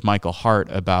did with Michael Hart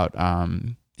about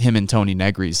him and Tony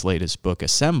Negri's latest book,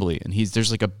 Assembly. And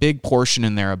there's like a big portion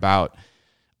in there about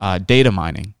data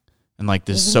mining and like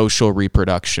this hmm social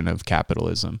reproduction of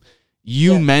capitalism.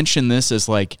 You yeah, mentioned this as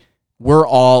like, we're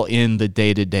all in the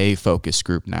day-to-day focus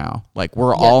group now. Like,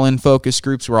 we're yeah, all in focus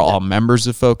groups. We're yeah. all members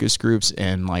of focus groups,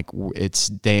 and like it's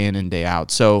day in and day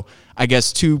out. So I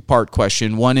guess two-part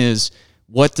question. One is,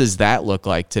 what does that look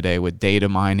like today with data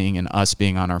mining and us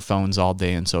being on our phones all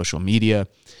day and social media?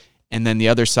 And then the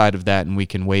other side of that, and we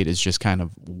can wait, is just kind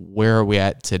of, where are we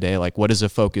at today? Like, what does a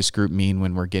focus group mean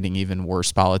when we're getting even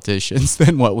worse politicians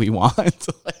than what we want?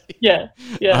 Like, Yeah,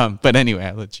 yeah. but anyway,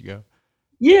 I'll let you go.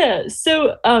 Yeah,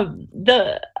 so,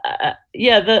 the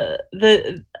yeah,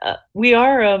 we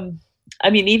are, I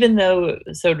mean, even though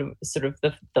sort of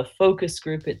the focus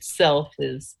group itself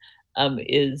is,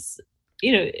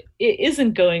 it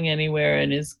isn't going anywhere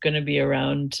and is gonna be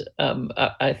around,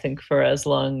 I think for as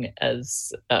long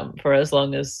as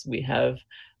we have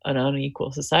an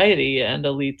unequal society and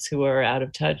elites who are out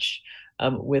of touch,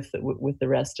 with the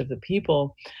rest of the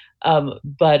people. Um,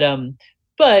 but, um,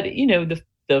 but,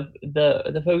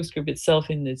 the focus group itself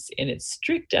in its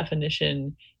strict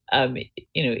definition,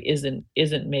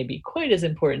 isn't maybe quite as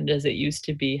important as it used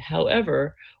to be.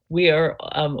 However, we are,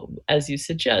 as you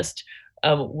suggest,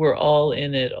 we're all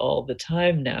in it all the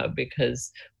time now,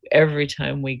 because every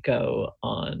time we go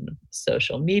on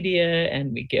social media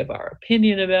and we give our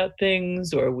opinion about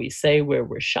things, or we say where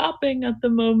we're shopping at the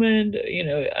moment,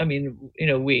 I mean,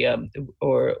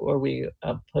 or we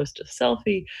post a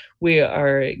selfie, we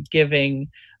are giving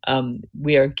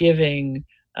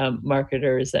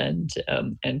marketers and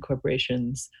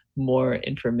corporations more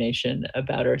information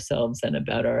about ourselves and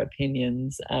about our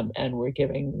opinions, and we're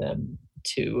giving them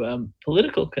to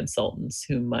political consultants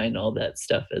who mine all that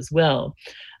stuff as well.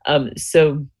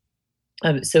 So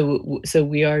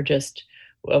we are just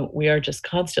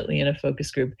constantly in a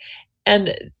focus group,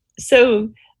 and so,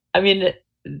 I mean,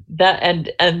 that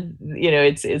and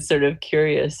it's sort of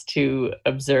curious to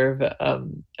observe,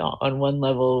 on one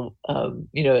level,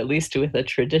 at least with a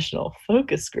traditional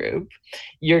focus group,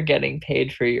 you're getting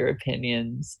paid for your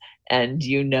opinions, and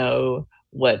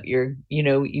what you're, you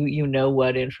know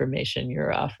what information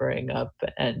you're offering up,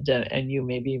 and you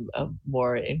may be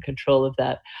more in control of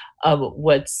that.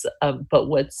 What's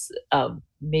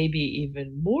maybe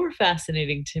even more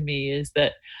fascinating to me is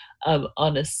that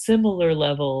on a similar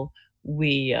level,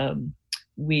 we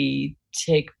we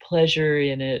take pleasure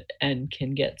in it and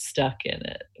can get stuck in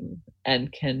it,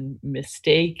 and can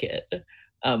mistake it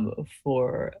um,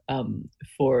 for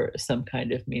for some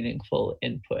kind of meaningful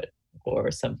input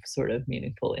or some sort of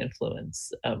meaningful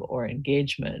influence or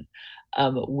engagement,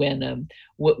 when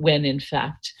in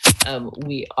fact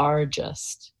we are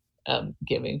just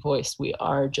giving voice. We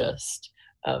are just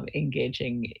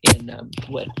engaging in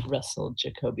what Russell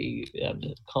Jacoby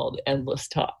called endless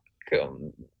talk.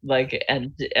 Um,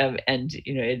 and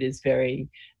it is very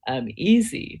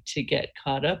easy to get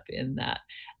caught up in that,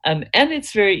 and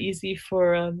it's very easy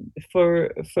for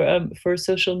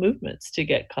social movements to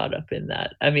get caught up in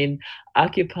that. I mean,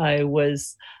 Occupy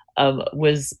was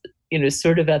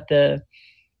sort of at the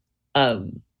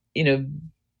um, you know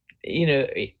you know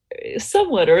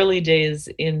somewhat early days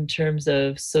in terms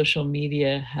of social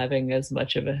media having as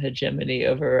much of a hegemony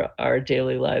over our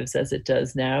daily lives as it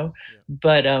does now. Yeah.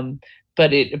 But um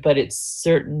but it but it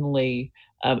certainly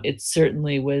um, it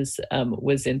certainly was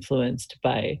influenced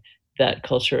by that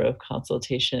culture of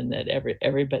consultation, that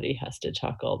everybody has to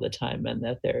talk all the time, and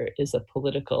that there is a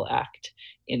political act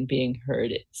in being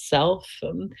heard itself.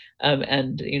 And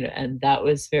that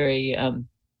was very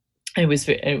it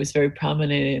was very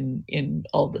prominent in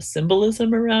all the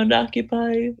symbolism around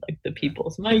Occupy, like the Yeah.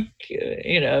 people's mic,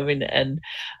 I mean, and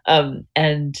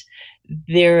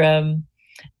there,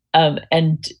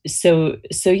 and so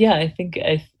yeah, I think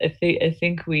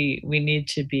we need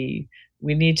to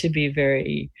be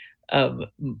very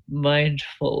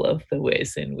mindful of the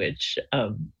ways in which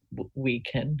we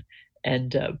can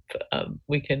end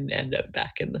up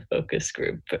back in the focus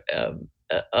group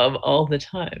all the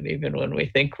time, even when we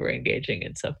think we're engaging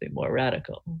in something more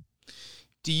radical.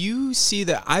 Do you see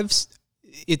that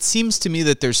it seems to me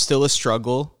that there's still a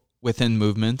struggle within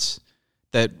movements,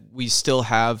 that we still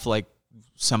have like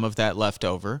some of that left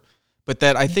over, but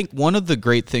that I think one of the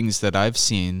great things that I've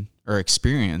seen or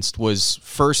experienced was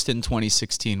first in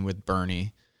 2016 with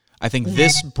Bernie. I think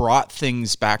this brought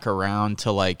things back around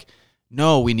to like,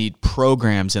 no, we need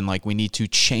programs, and like we need to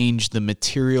change the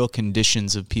material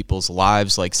conditions of people's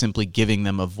lives. Like simply giving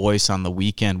them a voice on the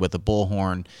weekend with a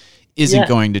bullhorn isn't Yeah,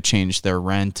 going to change their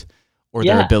rent or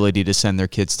their yeah, ability to send their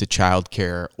kids to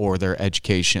childcare or their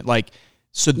education. Like,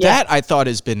 so yeah, that I thought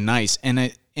has been nice. And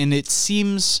it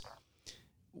seems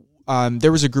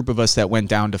there was a group of us that went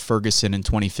down to Ferguson in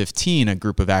 2015, a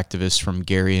group of activists from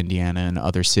Gary, Indiana, and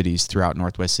other cities throughout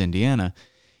Northwest Indiana.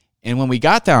 And when we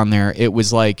got down there, it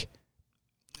was like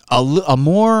a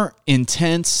more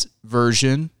intense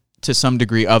version to some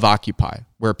degree of Occupy,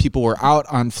 where people were out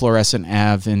on Fluorescent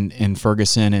Ave in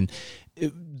Ferguson. And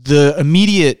the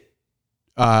immediate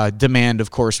demand,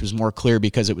 of course, was more clear,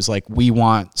 because it was like, we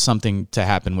want something to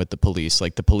happen with the police.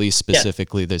 Like the police yeah,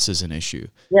 specifically, this is an issue.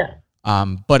 yeah,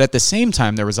 But at the same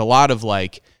time, there was a lot of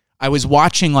like, I was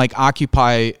watching like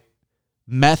Occupy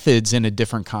methods in a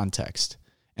different context.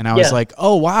 And I was yeah, like,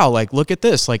 oh, wow, like, look at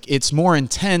this. Like, it's more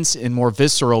intense and more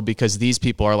visceral because these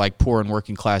people are like poor and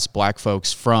working class black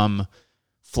folks from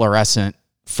fluorescent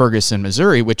Ferguson,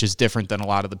 Missouri, which is different than a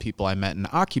lot of the people I met in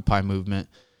the Occupy movement.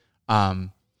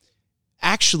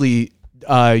 Actually,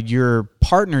 your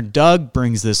partner Doug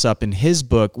brings this up in his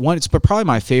book. It's probably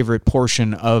my favorite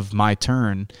portion of My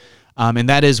Turn, and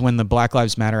that is when the Black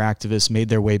Lives Matter activists made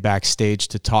their way backstage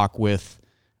to talk with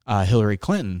Hillary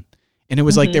Clinton. And it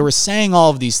was like they hmm were saying all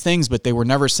of these things, but they were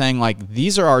never saying like,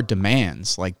 these are our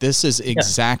demands. Like, this is yeah,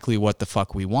 exactly what the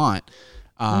fuck we want.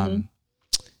 hmm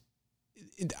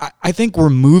I think we're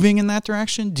moving in that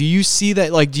direction. Do you see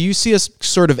that? Like, do you see us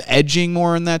sort of edging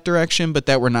more in that direction, but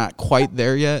that we're not quite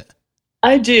there yet?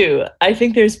 I do. I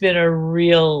think there's been a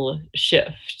real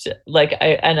shift.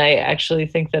 I actually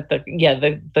think that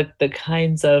the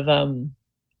kinds of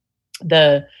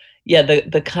the yeah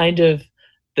the kind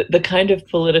of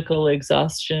political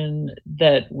exhaustion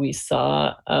that we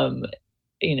saw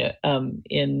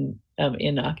in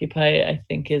Occupy, I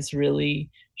think, is really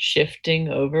shifting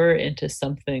over into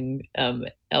something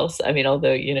else. I mean,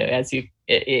 although, as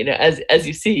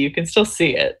you see, you can still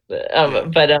see it, Yeah.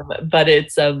 but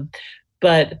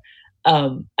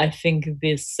I think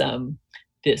this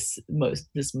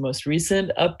most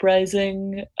recent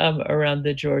uprising around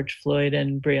the George Floyd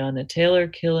and Breonna Taylor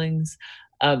killings,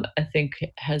 I think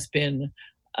has been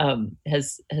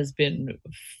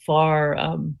far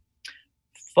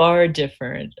far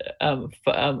different,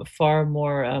 far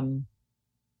more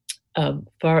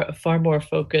far more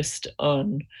focused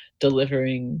on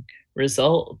delivering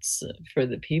results for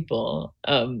the people.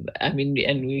 I mean,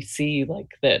 and we see like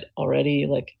that already.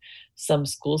 Like some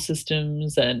school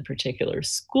systems and particular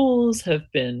schools have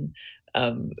been,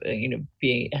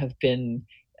 being have been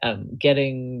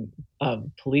getting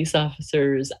police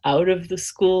officers out of the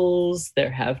schools.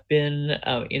 There have been,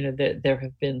 there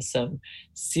have been some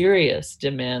serious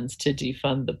demands to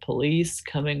defund the police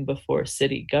coming before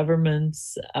city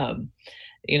governments.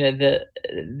 You know,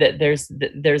 that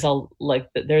there's a like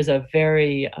there's a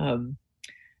very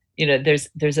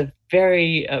there's a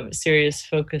very serious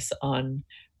focus on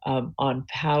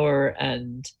power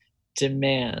and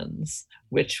demands,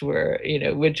 which were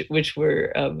which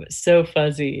were so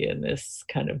fuzzy in this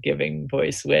kind of giving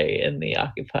voice way in the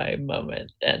Occupy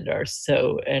moment, and are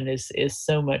so and is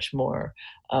so much more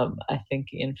I think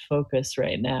in focus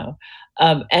right now.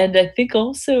 And I think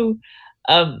also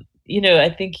I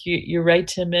think you're right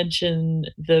to mention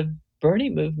the Bernie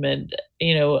movement.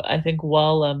 I think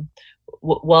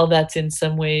while that's in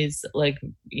some ways like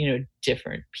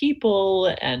different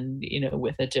people, and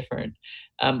with a different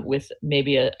with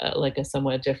maybe like a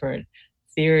somewhat different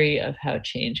theory of how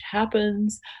change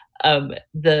happens,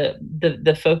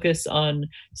 the focus on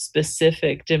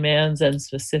specific demands and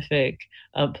specific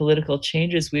political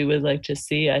changes we would like to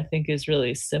see, I think, is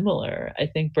really similar. I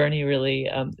think Bernie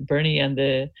and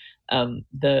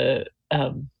the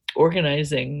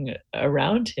organizing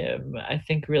around him, I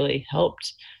think, really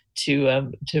helped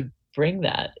to bring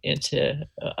that into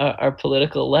our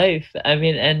political life. I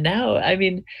mean, and now, I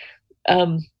mean,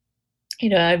 um,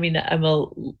 I'm a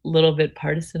little bit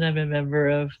partisan. I'm a member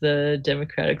of the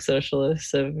Democratic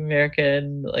Socialists of America,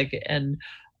 and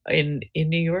in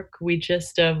New York, we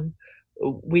just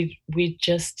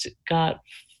got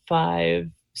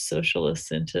 5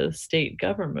 socialists into state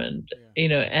government,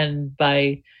 Yeah. and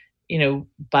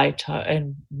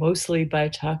and mostly by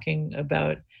talking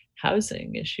about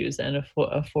housing issues and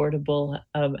affordable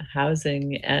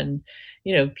housing. And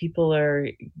people are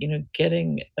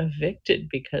getting evicted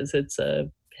because it's a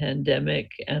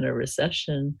pandemic and a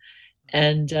recession.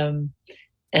 And um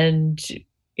and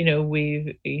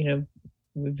we've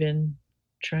been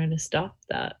trying to stop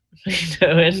that,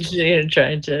 and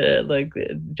trying to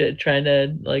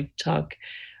like talk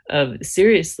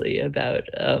seriously about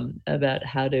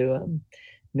how to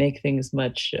make things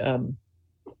much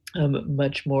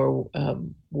more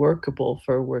workable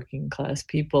for working class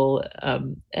people.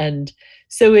 And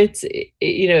so it's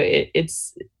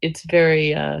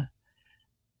very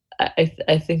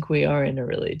I think we are in a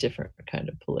really different kind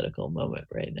of political moment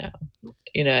right now.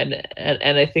 And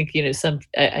I think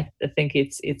I think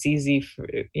it's easy for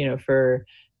for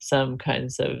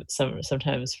sometimes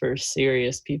for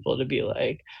serious people to be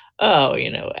like, oh,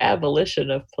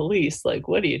 abolition of police, like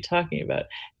what are you talking about?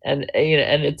 And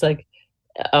it's like,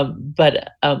 but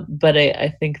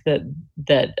I think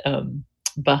that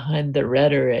behind the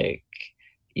rhetoric,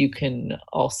 you can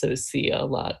also see a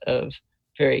lot of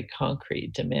very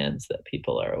concrete demands that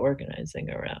people are organizing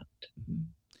around.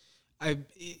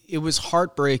 It was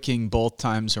heartbreaking both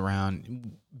times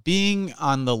around. Being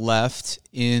on the left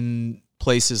in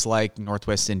places like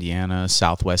Northwest Indiana,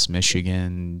 Southwest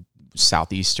Michigan,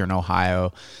 Southeastern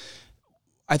Ohio,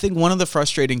 I think one of the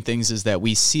frustrating things is that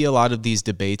we see a lot of these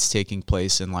debates taking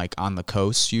place in like on the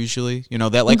coast usually,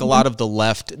 that like a lot of the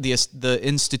left, the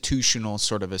institutional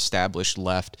sort of established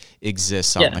left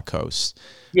exists on the coast.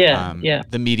 Yeah.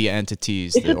 The media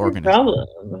entities, It's the a big organizations.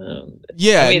 problem.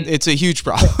 Yeah, I mean, it's a huge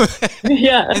problem.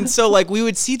 yeah. And so like we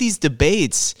would see these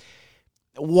debates,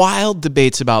 wild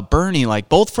debates about Bernie, like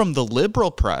both from the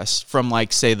liberal press, from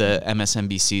like say the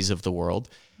MSNBCs of the world,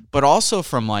 but also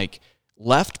from like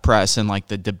left press, and like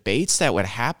the debates that would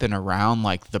happen around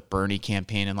like the Bernie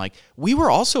campaign. And like we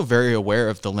were also very aware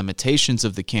of the limitations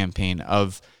of the campaign,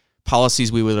 of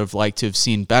policies we would have liked to have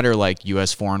seen better, like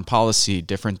US foreign policy,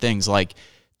 different things. Like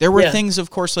there were things, of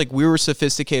course, like we were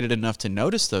sophisticated enough to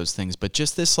notice those things, but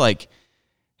just this like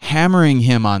hammering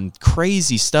him on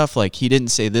crazy stuff, like he didn't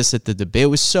say this at the debate,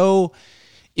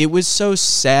 it was so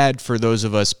sad for those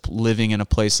of us living in a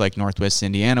place like Northwest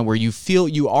Indiana, where you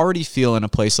already feel in a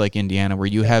place like Indiana where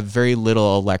you have very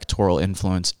little electoral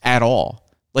influence at all.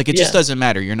 Like it just doesn't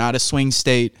matter. You're not a swing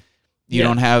state. You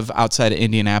don't have outside of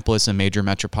Indianapolis a major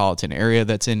metropolitan area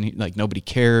that's in, like, nobody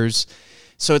cares.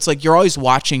 So it's like you're always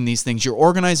watching these things. You're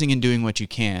organizing and doing what you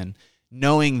can,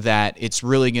 knowing that it's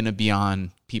really going to be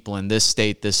on people in this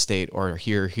state, or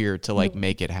here to like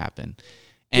make it happen.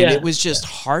 And it was just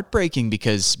heartbreaking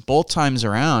because both times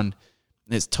around,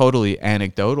 it's totally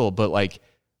anecdotal, but like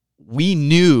we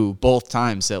knew both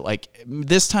times that, like,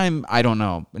 this time, I don't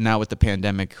know. Now with the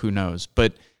pandemic, who knows?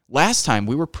 But last time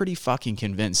we were pretty fucking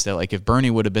convinced that, like, if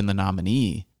Bernie would have been the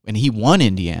nominee and he won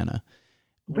Indiana,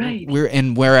 Right.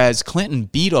 whereas Clinton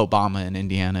beat Obama in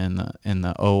Indiana in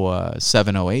the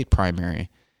 07-08 primary.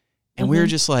 And we were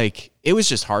just like, it was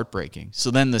just heartbreaking.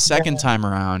 So then the second time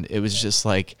around, it was just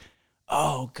like,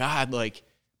 oh God, like,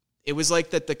 it was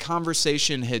like that the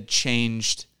conversation had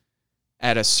changed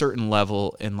at a certain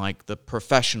level in, like, the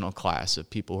professional class of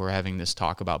people who were having this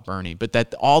talk about Bernie, but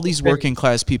that all these working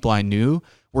class people I knew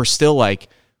were still like,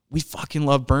 we fucking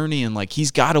love Bernie, and, like,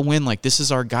 he's got to win. Like, this is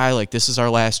our guy. Like, this is our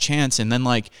last chance. And then,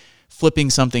 like, flipping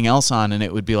something else on, and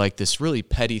it would be like this really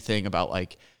petty thing about,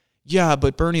 like, yeah,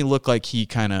 but Bernie looked like he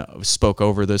kind of spoke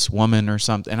over this woman or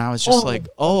something. And I was just like,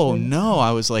 oh no.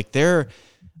 I was like,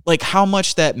 like, how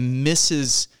much that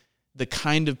misses the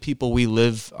kind of people we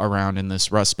live around in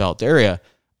this Rust Belt area.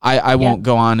 I won't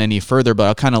go on any further, but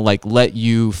I'll kind of, like, let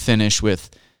you finish with,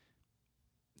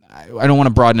 I don't want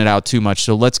to broaden it out too much.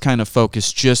 So let's kind of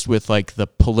focus just with, like, the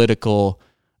political,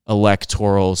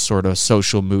 electoral sort of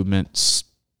social movement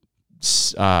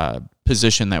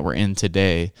position that we're in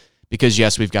today. Because,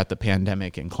 yes, we've got the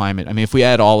pandemic and climate. I mean, if we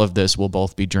add all of this, we'll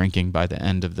both be drinking by the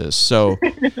end of this. So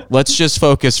let's just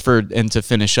focus and to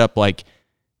finish up, like,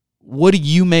 what do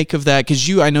you make of that? Because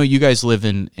I know you guys live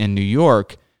in New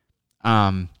York.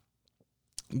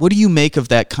 What do you make of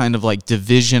that kind of, like,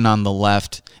 division on the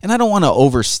left? And I don't want to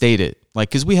overstate it, like,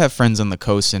 because we have friends on the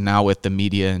coast, and now with the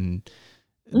media and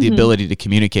the ability to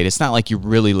communicate, it's not like you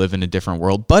really live in a different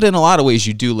world, but in a lot of ways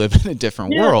you do live in a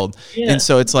different world. Yeah. And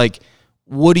so it's like,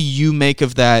 what do you make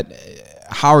of that?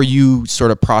 How are you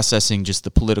sort of processing just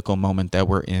the political moment that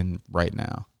we're in right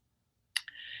now?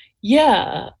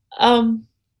 Yeah.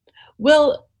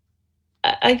 Well,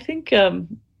 I think, I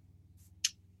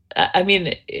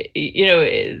mean, you know,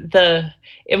 in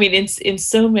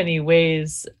so many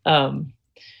ways,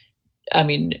 I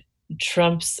mean,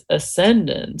 Trump's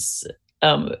ascendance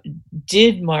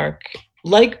did mark,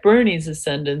 like Bernie's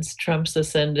ascendance, Trump's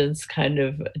ascendance kind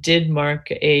of did mark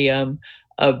a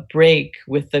break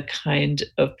with the kind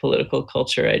of political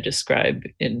culture I describe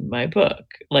in my book.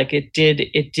 Like, it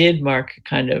did mark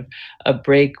kind of a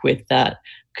break with that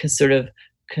sort of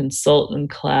consultant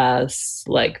class,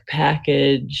 like,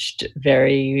 packaged,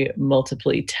 very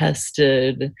multiply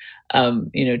tested,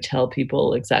 tell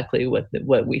people exactly what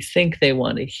we think they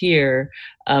want to hear,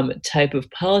 type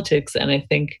of politics. And I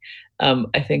think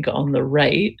on the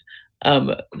right,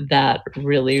 that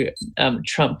really,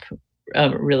 Trump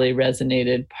really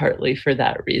resonated partly for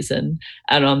that reason.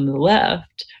 And on the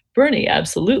left, Bernie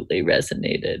absolutely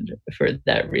resonated for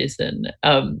that reason.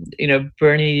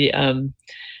 Bernie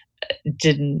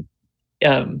didn't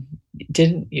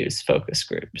use focus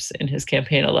groups in his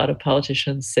campaign. A lot of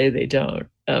politicians say they don't,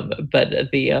 but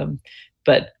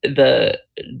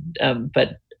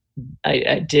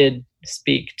I did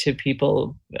speak to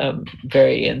people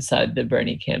very inside the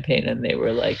Bernie campaign, and they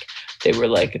were like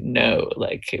no,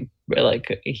 like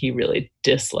he really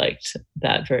disliked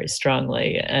that very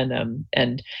strongly, and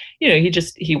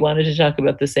he wanted to talk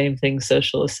about the same things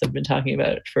socialists have been talking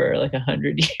about for like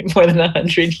more than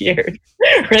 100 years,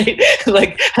 right?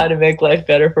 Like, how to make life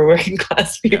better for working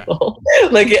class people.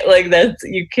 Like that's,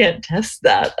 you can't test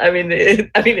that. I mean,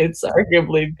 it's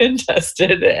arguably been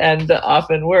tested and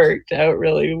often worked out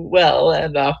really well,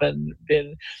 and often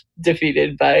been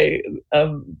defeated by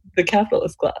the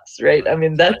capitalist class, right? I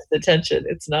mean, that's the tension.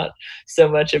 It's not so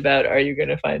much about, are you going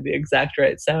to find the exact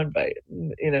right soundbite,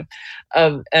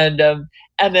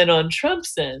 and then on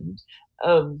Trump's end,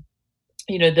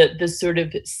 the sort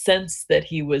of sense that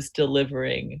he was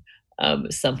delivering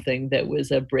something that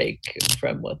was a break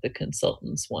from what the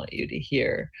consultants want you to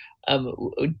hear,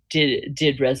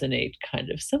 did resonate kind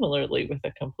of similarly with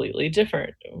a completely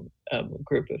different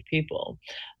group of people,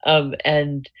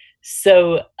 and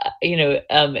so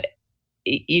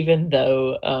even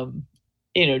though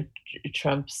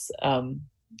Trump's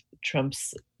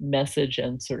message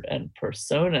and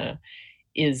persona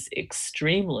is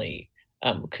extremely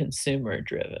consumer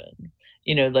driven,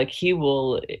 like, he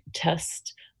will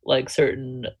test like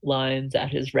certain lines at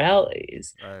his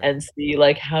rallies, right, and see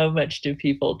like how much do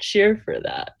people cheer for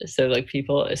that. So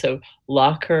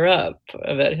lock her up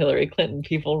about Hillary Clinton,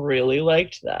 people really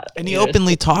liked that, and he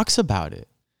openly talks about it.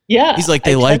 Yeah, he's like,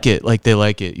 they like it.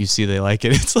 You see, they like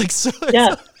it. It's like, so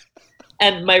yeah.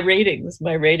 and my ratings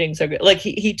are good. Like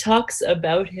he talks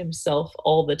about himself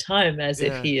all the time as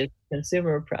if Yeah. he is a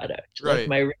consumer product. Like Right.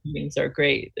 my ratings are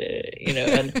great,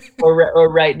 and or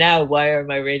right now, why are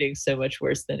my ratings so much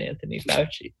worse than Anthony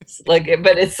Fauci's? Like,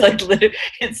 but it's like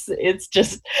it's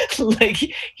just like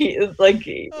He's why like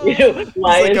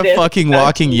is a Anthony fucking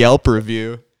walking Fauci? Yelp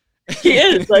review. He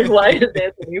is like, why is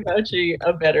Anthony Fauci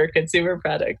a better consumer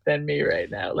product than me right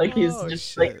now? Like he's Oh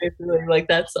just like shit. basically like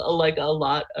that's like a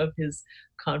lot of his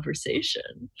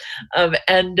conversation, um,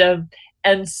 and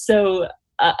so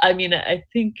I mean I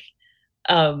think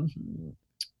um,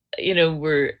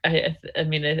 I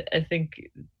mean I think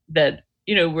that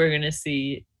we're going to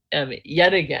see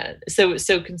yet again. So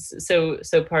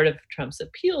part of Trump's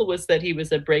appeal was that he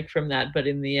was a break from that, but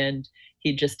in the end,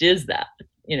 he just is that.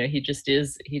 He just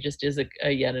is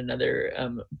a yet another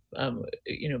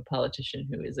politician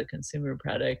who is a consumer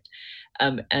product,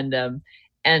 um, and um,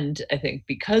 and I think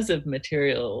because of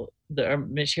our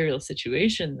material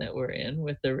situation that we're in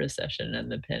with the recession and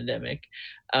the pandemic,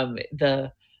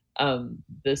 the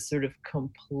sort of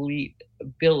complete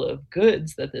bill of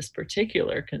goods that this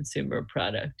particular consumer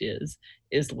product is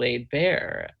laid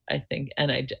bare. I think,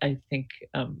 and I think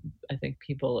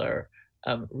people are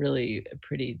really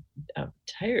pretty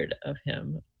tired of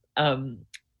him. Um,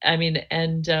 I mean,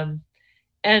 and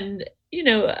I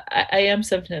am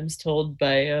sometimes told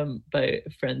by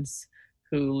friends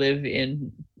who live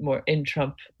in more in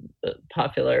Trump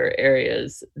popular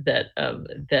areas that I'm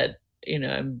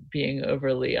being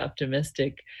overly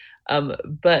optimistic,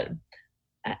 but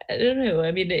I don't know.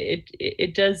 I mean,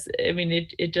 it does. I mean,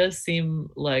 it does seem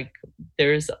like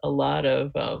there's a lot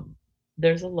of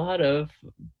there's a lot of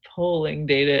polling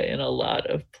data in a lot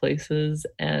of places,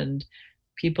 and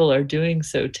people are doing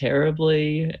so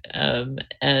terribly, and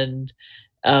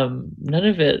none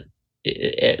of it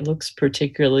looks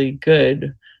particularly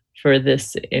good for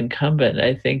this incumbent.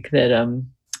 I think that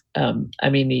I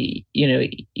mean,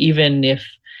 even if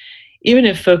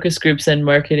focus groups and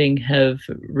marketing have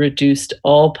reduced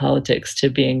all politics to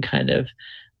being kind of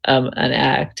an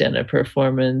act and a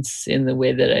performance in the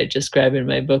way that I describe in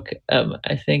my book,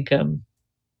 I think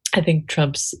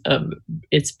Trump's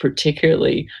it's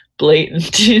particularly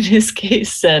blatant in his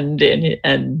case, and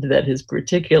that his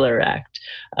particular act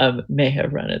may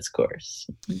have run its course.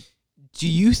 Do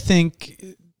you think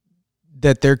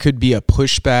that there could be a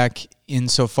pushback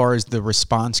insofar as the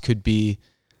response could be?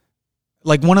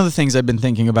 Like, one of the things I've been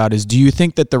thinking about is, do you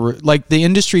think that the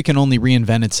industry can only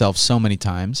reinvent itself so many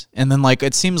times? And then, like,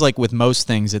 it seems like with most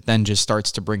things, it then just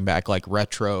starts to bring back like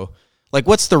retro. Like,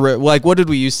 what did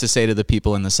we used to say to the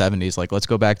people in the 70s? Like, let's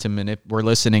go back to we're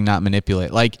listening, not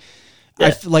manipulate. Like,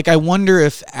 Yeah. I wonder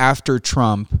if after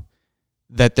Trump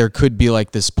that there could be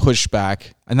like this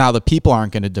pushback. And now the people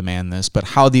aren't going to demand this, but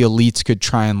how the elites could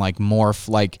try and like morph.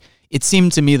 Like, it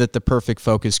seemed to me that the perfect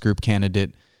focus group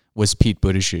candidate was Pete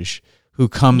Buttigieg, who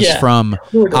comes from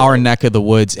totally. our neck of the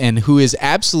woods and who is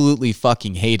absolutely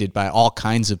fucking hated by all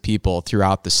kinds of people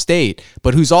throughout the state,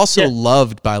 but who's also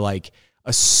loved by like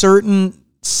a certain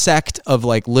sect of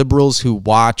like liberals who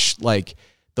watch like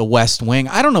the West Wing.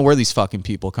 I don't know where these fucking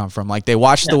people come from. Like, they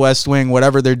watch the West Wing,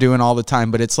 whatever they're doing all the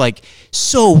time, but it's like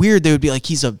so weird. They would be like,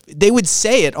 they would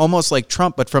say it almost like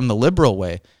Trump, but from the liberal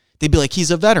way. They'd be like,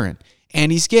 he's a veteran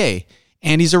and he's gay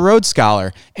and he's a Rhodes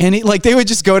Scholar. And they would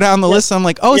just go down the list. I'm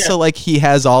like, so like he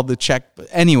has all the check.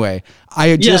 Anyway,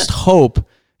 I just hope,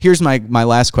 here's my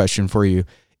last question for you.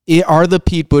 Are the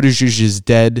Pete Buttigiegs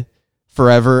dead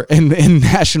forever in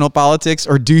national politics?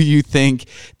 Or do you think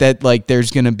that like there's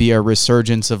going to be a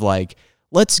resurgence of like,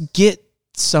 let's get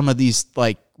some of these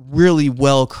like really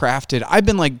well crafted. I've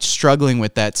been like struggling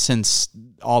with that since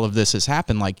all of this has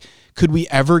happened. Like, could we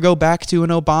ever go back to an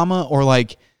Obama, or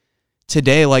like,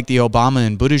 today, like the Obama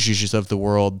and Buttigieg of the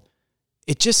world,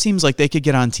 it just seems like they could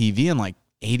get on TV and like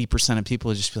 80% of people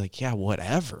would just be like, yeah,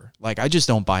 whatever. Like, I just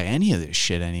don't buy any of this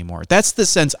shit anymore. That's the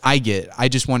sense I get. I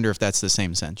just wonder if that's the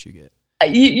same sense you get.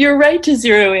 You're right to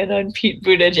zero in on Pete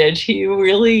Buttigieg. He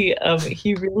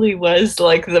really was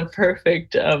like the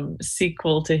perfect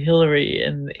sequel to Hillary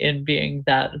in being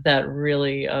that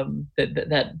really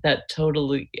that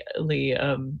totally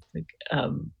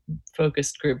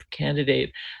focused group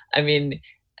candidate. I mean,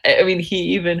 he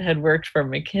even had worked for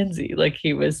McKinsey. Like,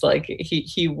 he was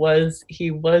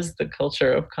the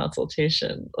culture of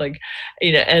consultation. Like,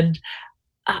 and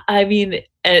I mean,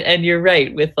 and you're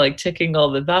right with like ticking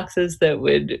all the boxes that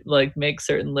would like make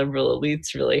certain liberal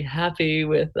elites really happy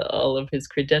with all of his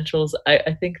credentials.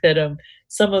 I think that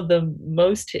some of the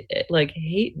most like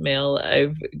hate mail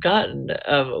I've gotten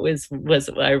was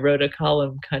I wrote a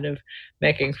column kind of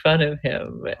making fun of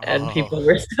him, and Oh, people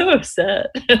were so upset.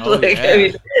 oh Like I yeah.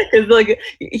 mean, it's like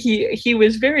he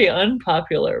was very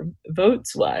unpopular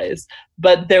votes wise,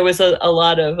 but there was a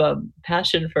lot of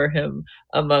passion for him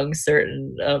among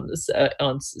certain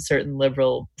on certain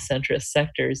liberal centrist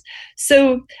sectors.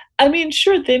 So, I mean,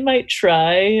 sure, they might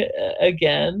try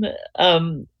again.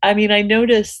 I mean, I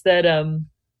noticed that um,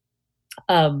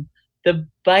 the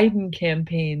Biden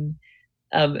campaign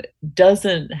um,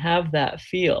 doesn't have that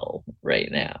feel right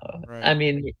now. I Right.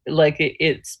 mean, like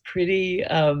it's pretty.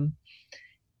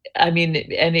 I mean,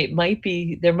 and it might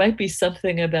be there might be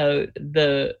something about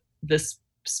the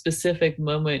specific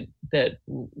moment that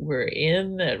we're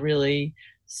in that really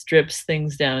strips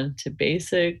things down to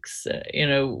basics.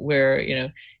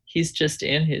 Where he's just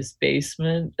in his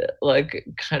basement, like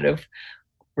kind of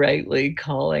rightly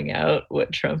calling out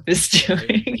what Trump is Right.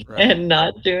 doing Right. and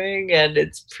not doing, and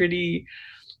it's pretty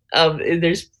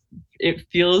there's it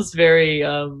feels very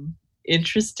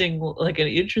interesting, like an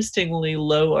interestingly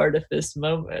low artifice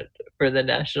moment for the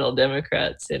National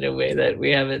Democrats in a way that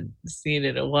we haven't seen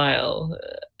in a while.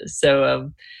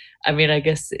 So I mean, I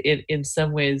guess in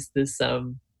some ways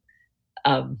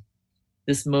um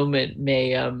this moment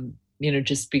may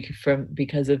just be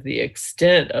because of the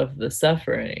extent of the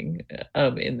suffering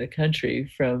in the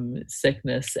country from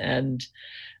sickness and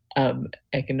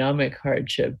economic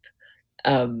hardship,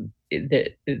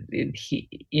 he,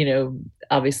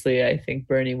 obviously, I think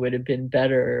Bernie would have been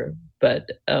better, but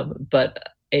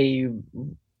a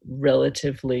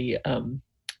relatively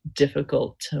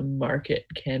difficult to market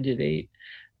candidate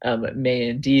may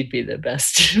indeed be the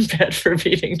best bet for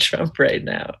beating Trump right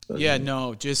now. Yeah,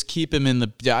 no, just keep him in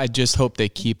the. I just hope they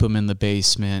keep him in the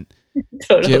basement.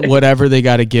 Totally. Whatever they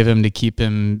got to give him to keep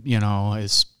him,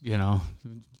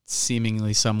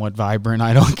 seemingly somewhat vibrant.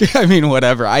 I don't care. I mean,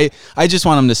 whatever. I just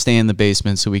want him to stay in the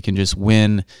basement so we can just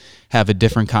win, have a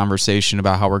different conversation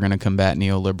about how we're going to combat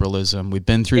neoliberalism. We've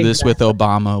been through this with Exactly.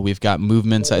 Obama. We've got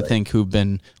movements, I Totally. think, who've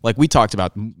been, like we talked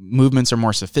about, movements are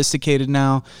more sophisticated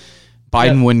now.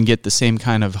 Biden Yep. wouldn't get the same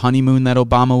kind of honeymoon that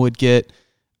Obama would get.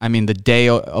 I mean, the day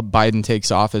Biden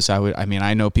takes office,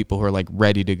 I know people who are like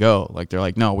ready to go. Like they're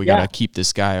like, no, we got Yeah. to keep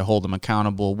this guy, hold him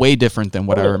accountable. Way different than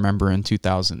what I Totally. remember in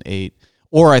 2008.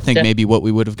 Or I think Definitely. maybe what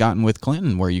we would have gotten with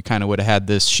Clinton, where you kind of would have had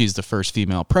this, she's the first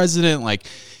female president, like,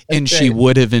 and That's she right.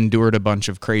 would have endured a bunch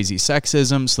of crazy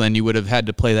sexism. So then you would have had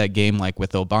to play that game like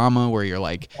with Obama, where you're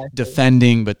like Exactly.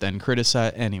 defending, but then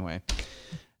criticize. Anyway,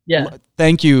 Yeah.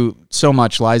 thank you so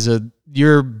much, Liza.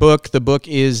 Your book, the book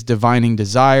is Divining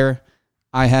Desire.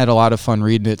 I had a lot of fun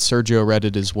reading it. Sergio read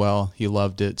it as well. He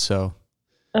loved it. So,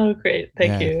 Oh, great.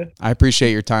 Thank yeah, you. I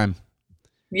appreciate your time.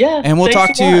 Yeah. And we'll Thanks talk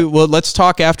a to lot. you. Well, let's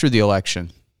talk after the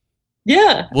election.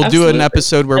 Yeah. We'll do an Absolutely.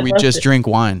 episode where I'd we love just to. drink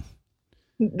wine.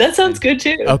 That sounds good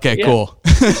too. Okay, Yeah. cool.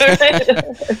 All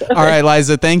right. All right,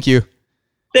 Liza, thank you.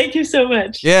 Thank you so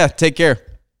much. Yeah, take care.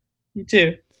 You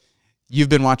too. You've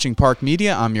been watching Park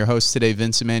Media. I'm your host today,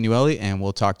 Vince Emanuele, and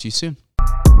we'll talk to you soon.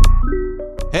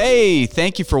 Hey,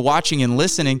 thank you for watching and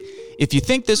listening. If you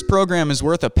think this program is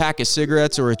worth a pack of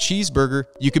cigarettes or a cheeseburger,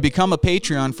 you could become a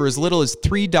Patreon for as little as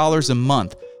 $3 a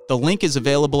month. The link is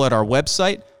available at our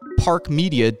website,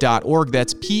 parkmedia.org.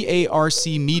 That's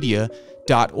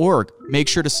PARCmedia.org. Make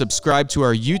sure to subscribe to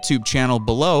our YouTube channel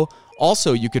below.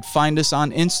 Also, you could find us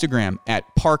on Instagram at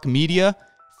Park Media,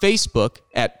 Facebook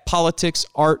at Politics,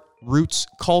 Art, Roots,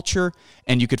 Culture,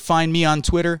 and you could find me on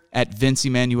Twitter at Vince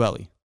Emanuele.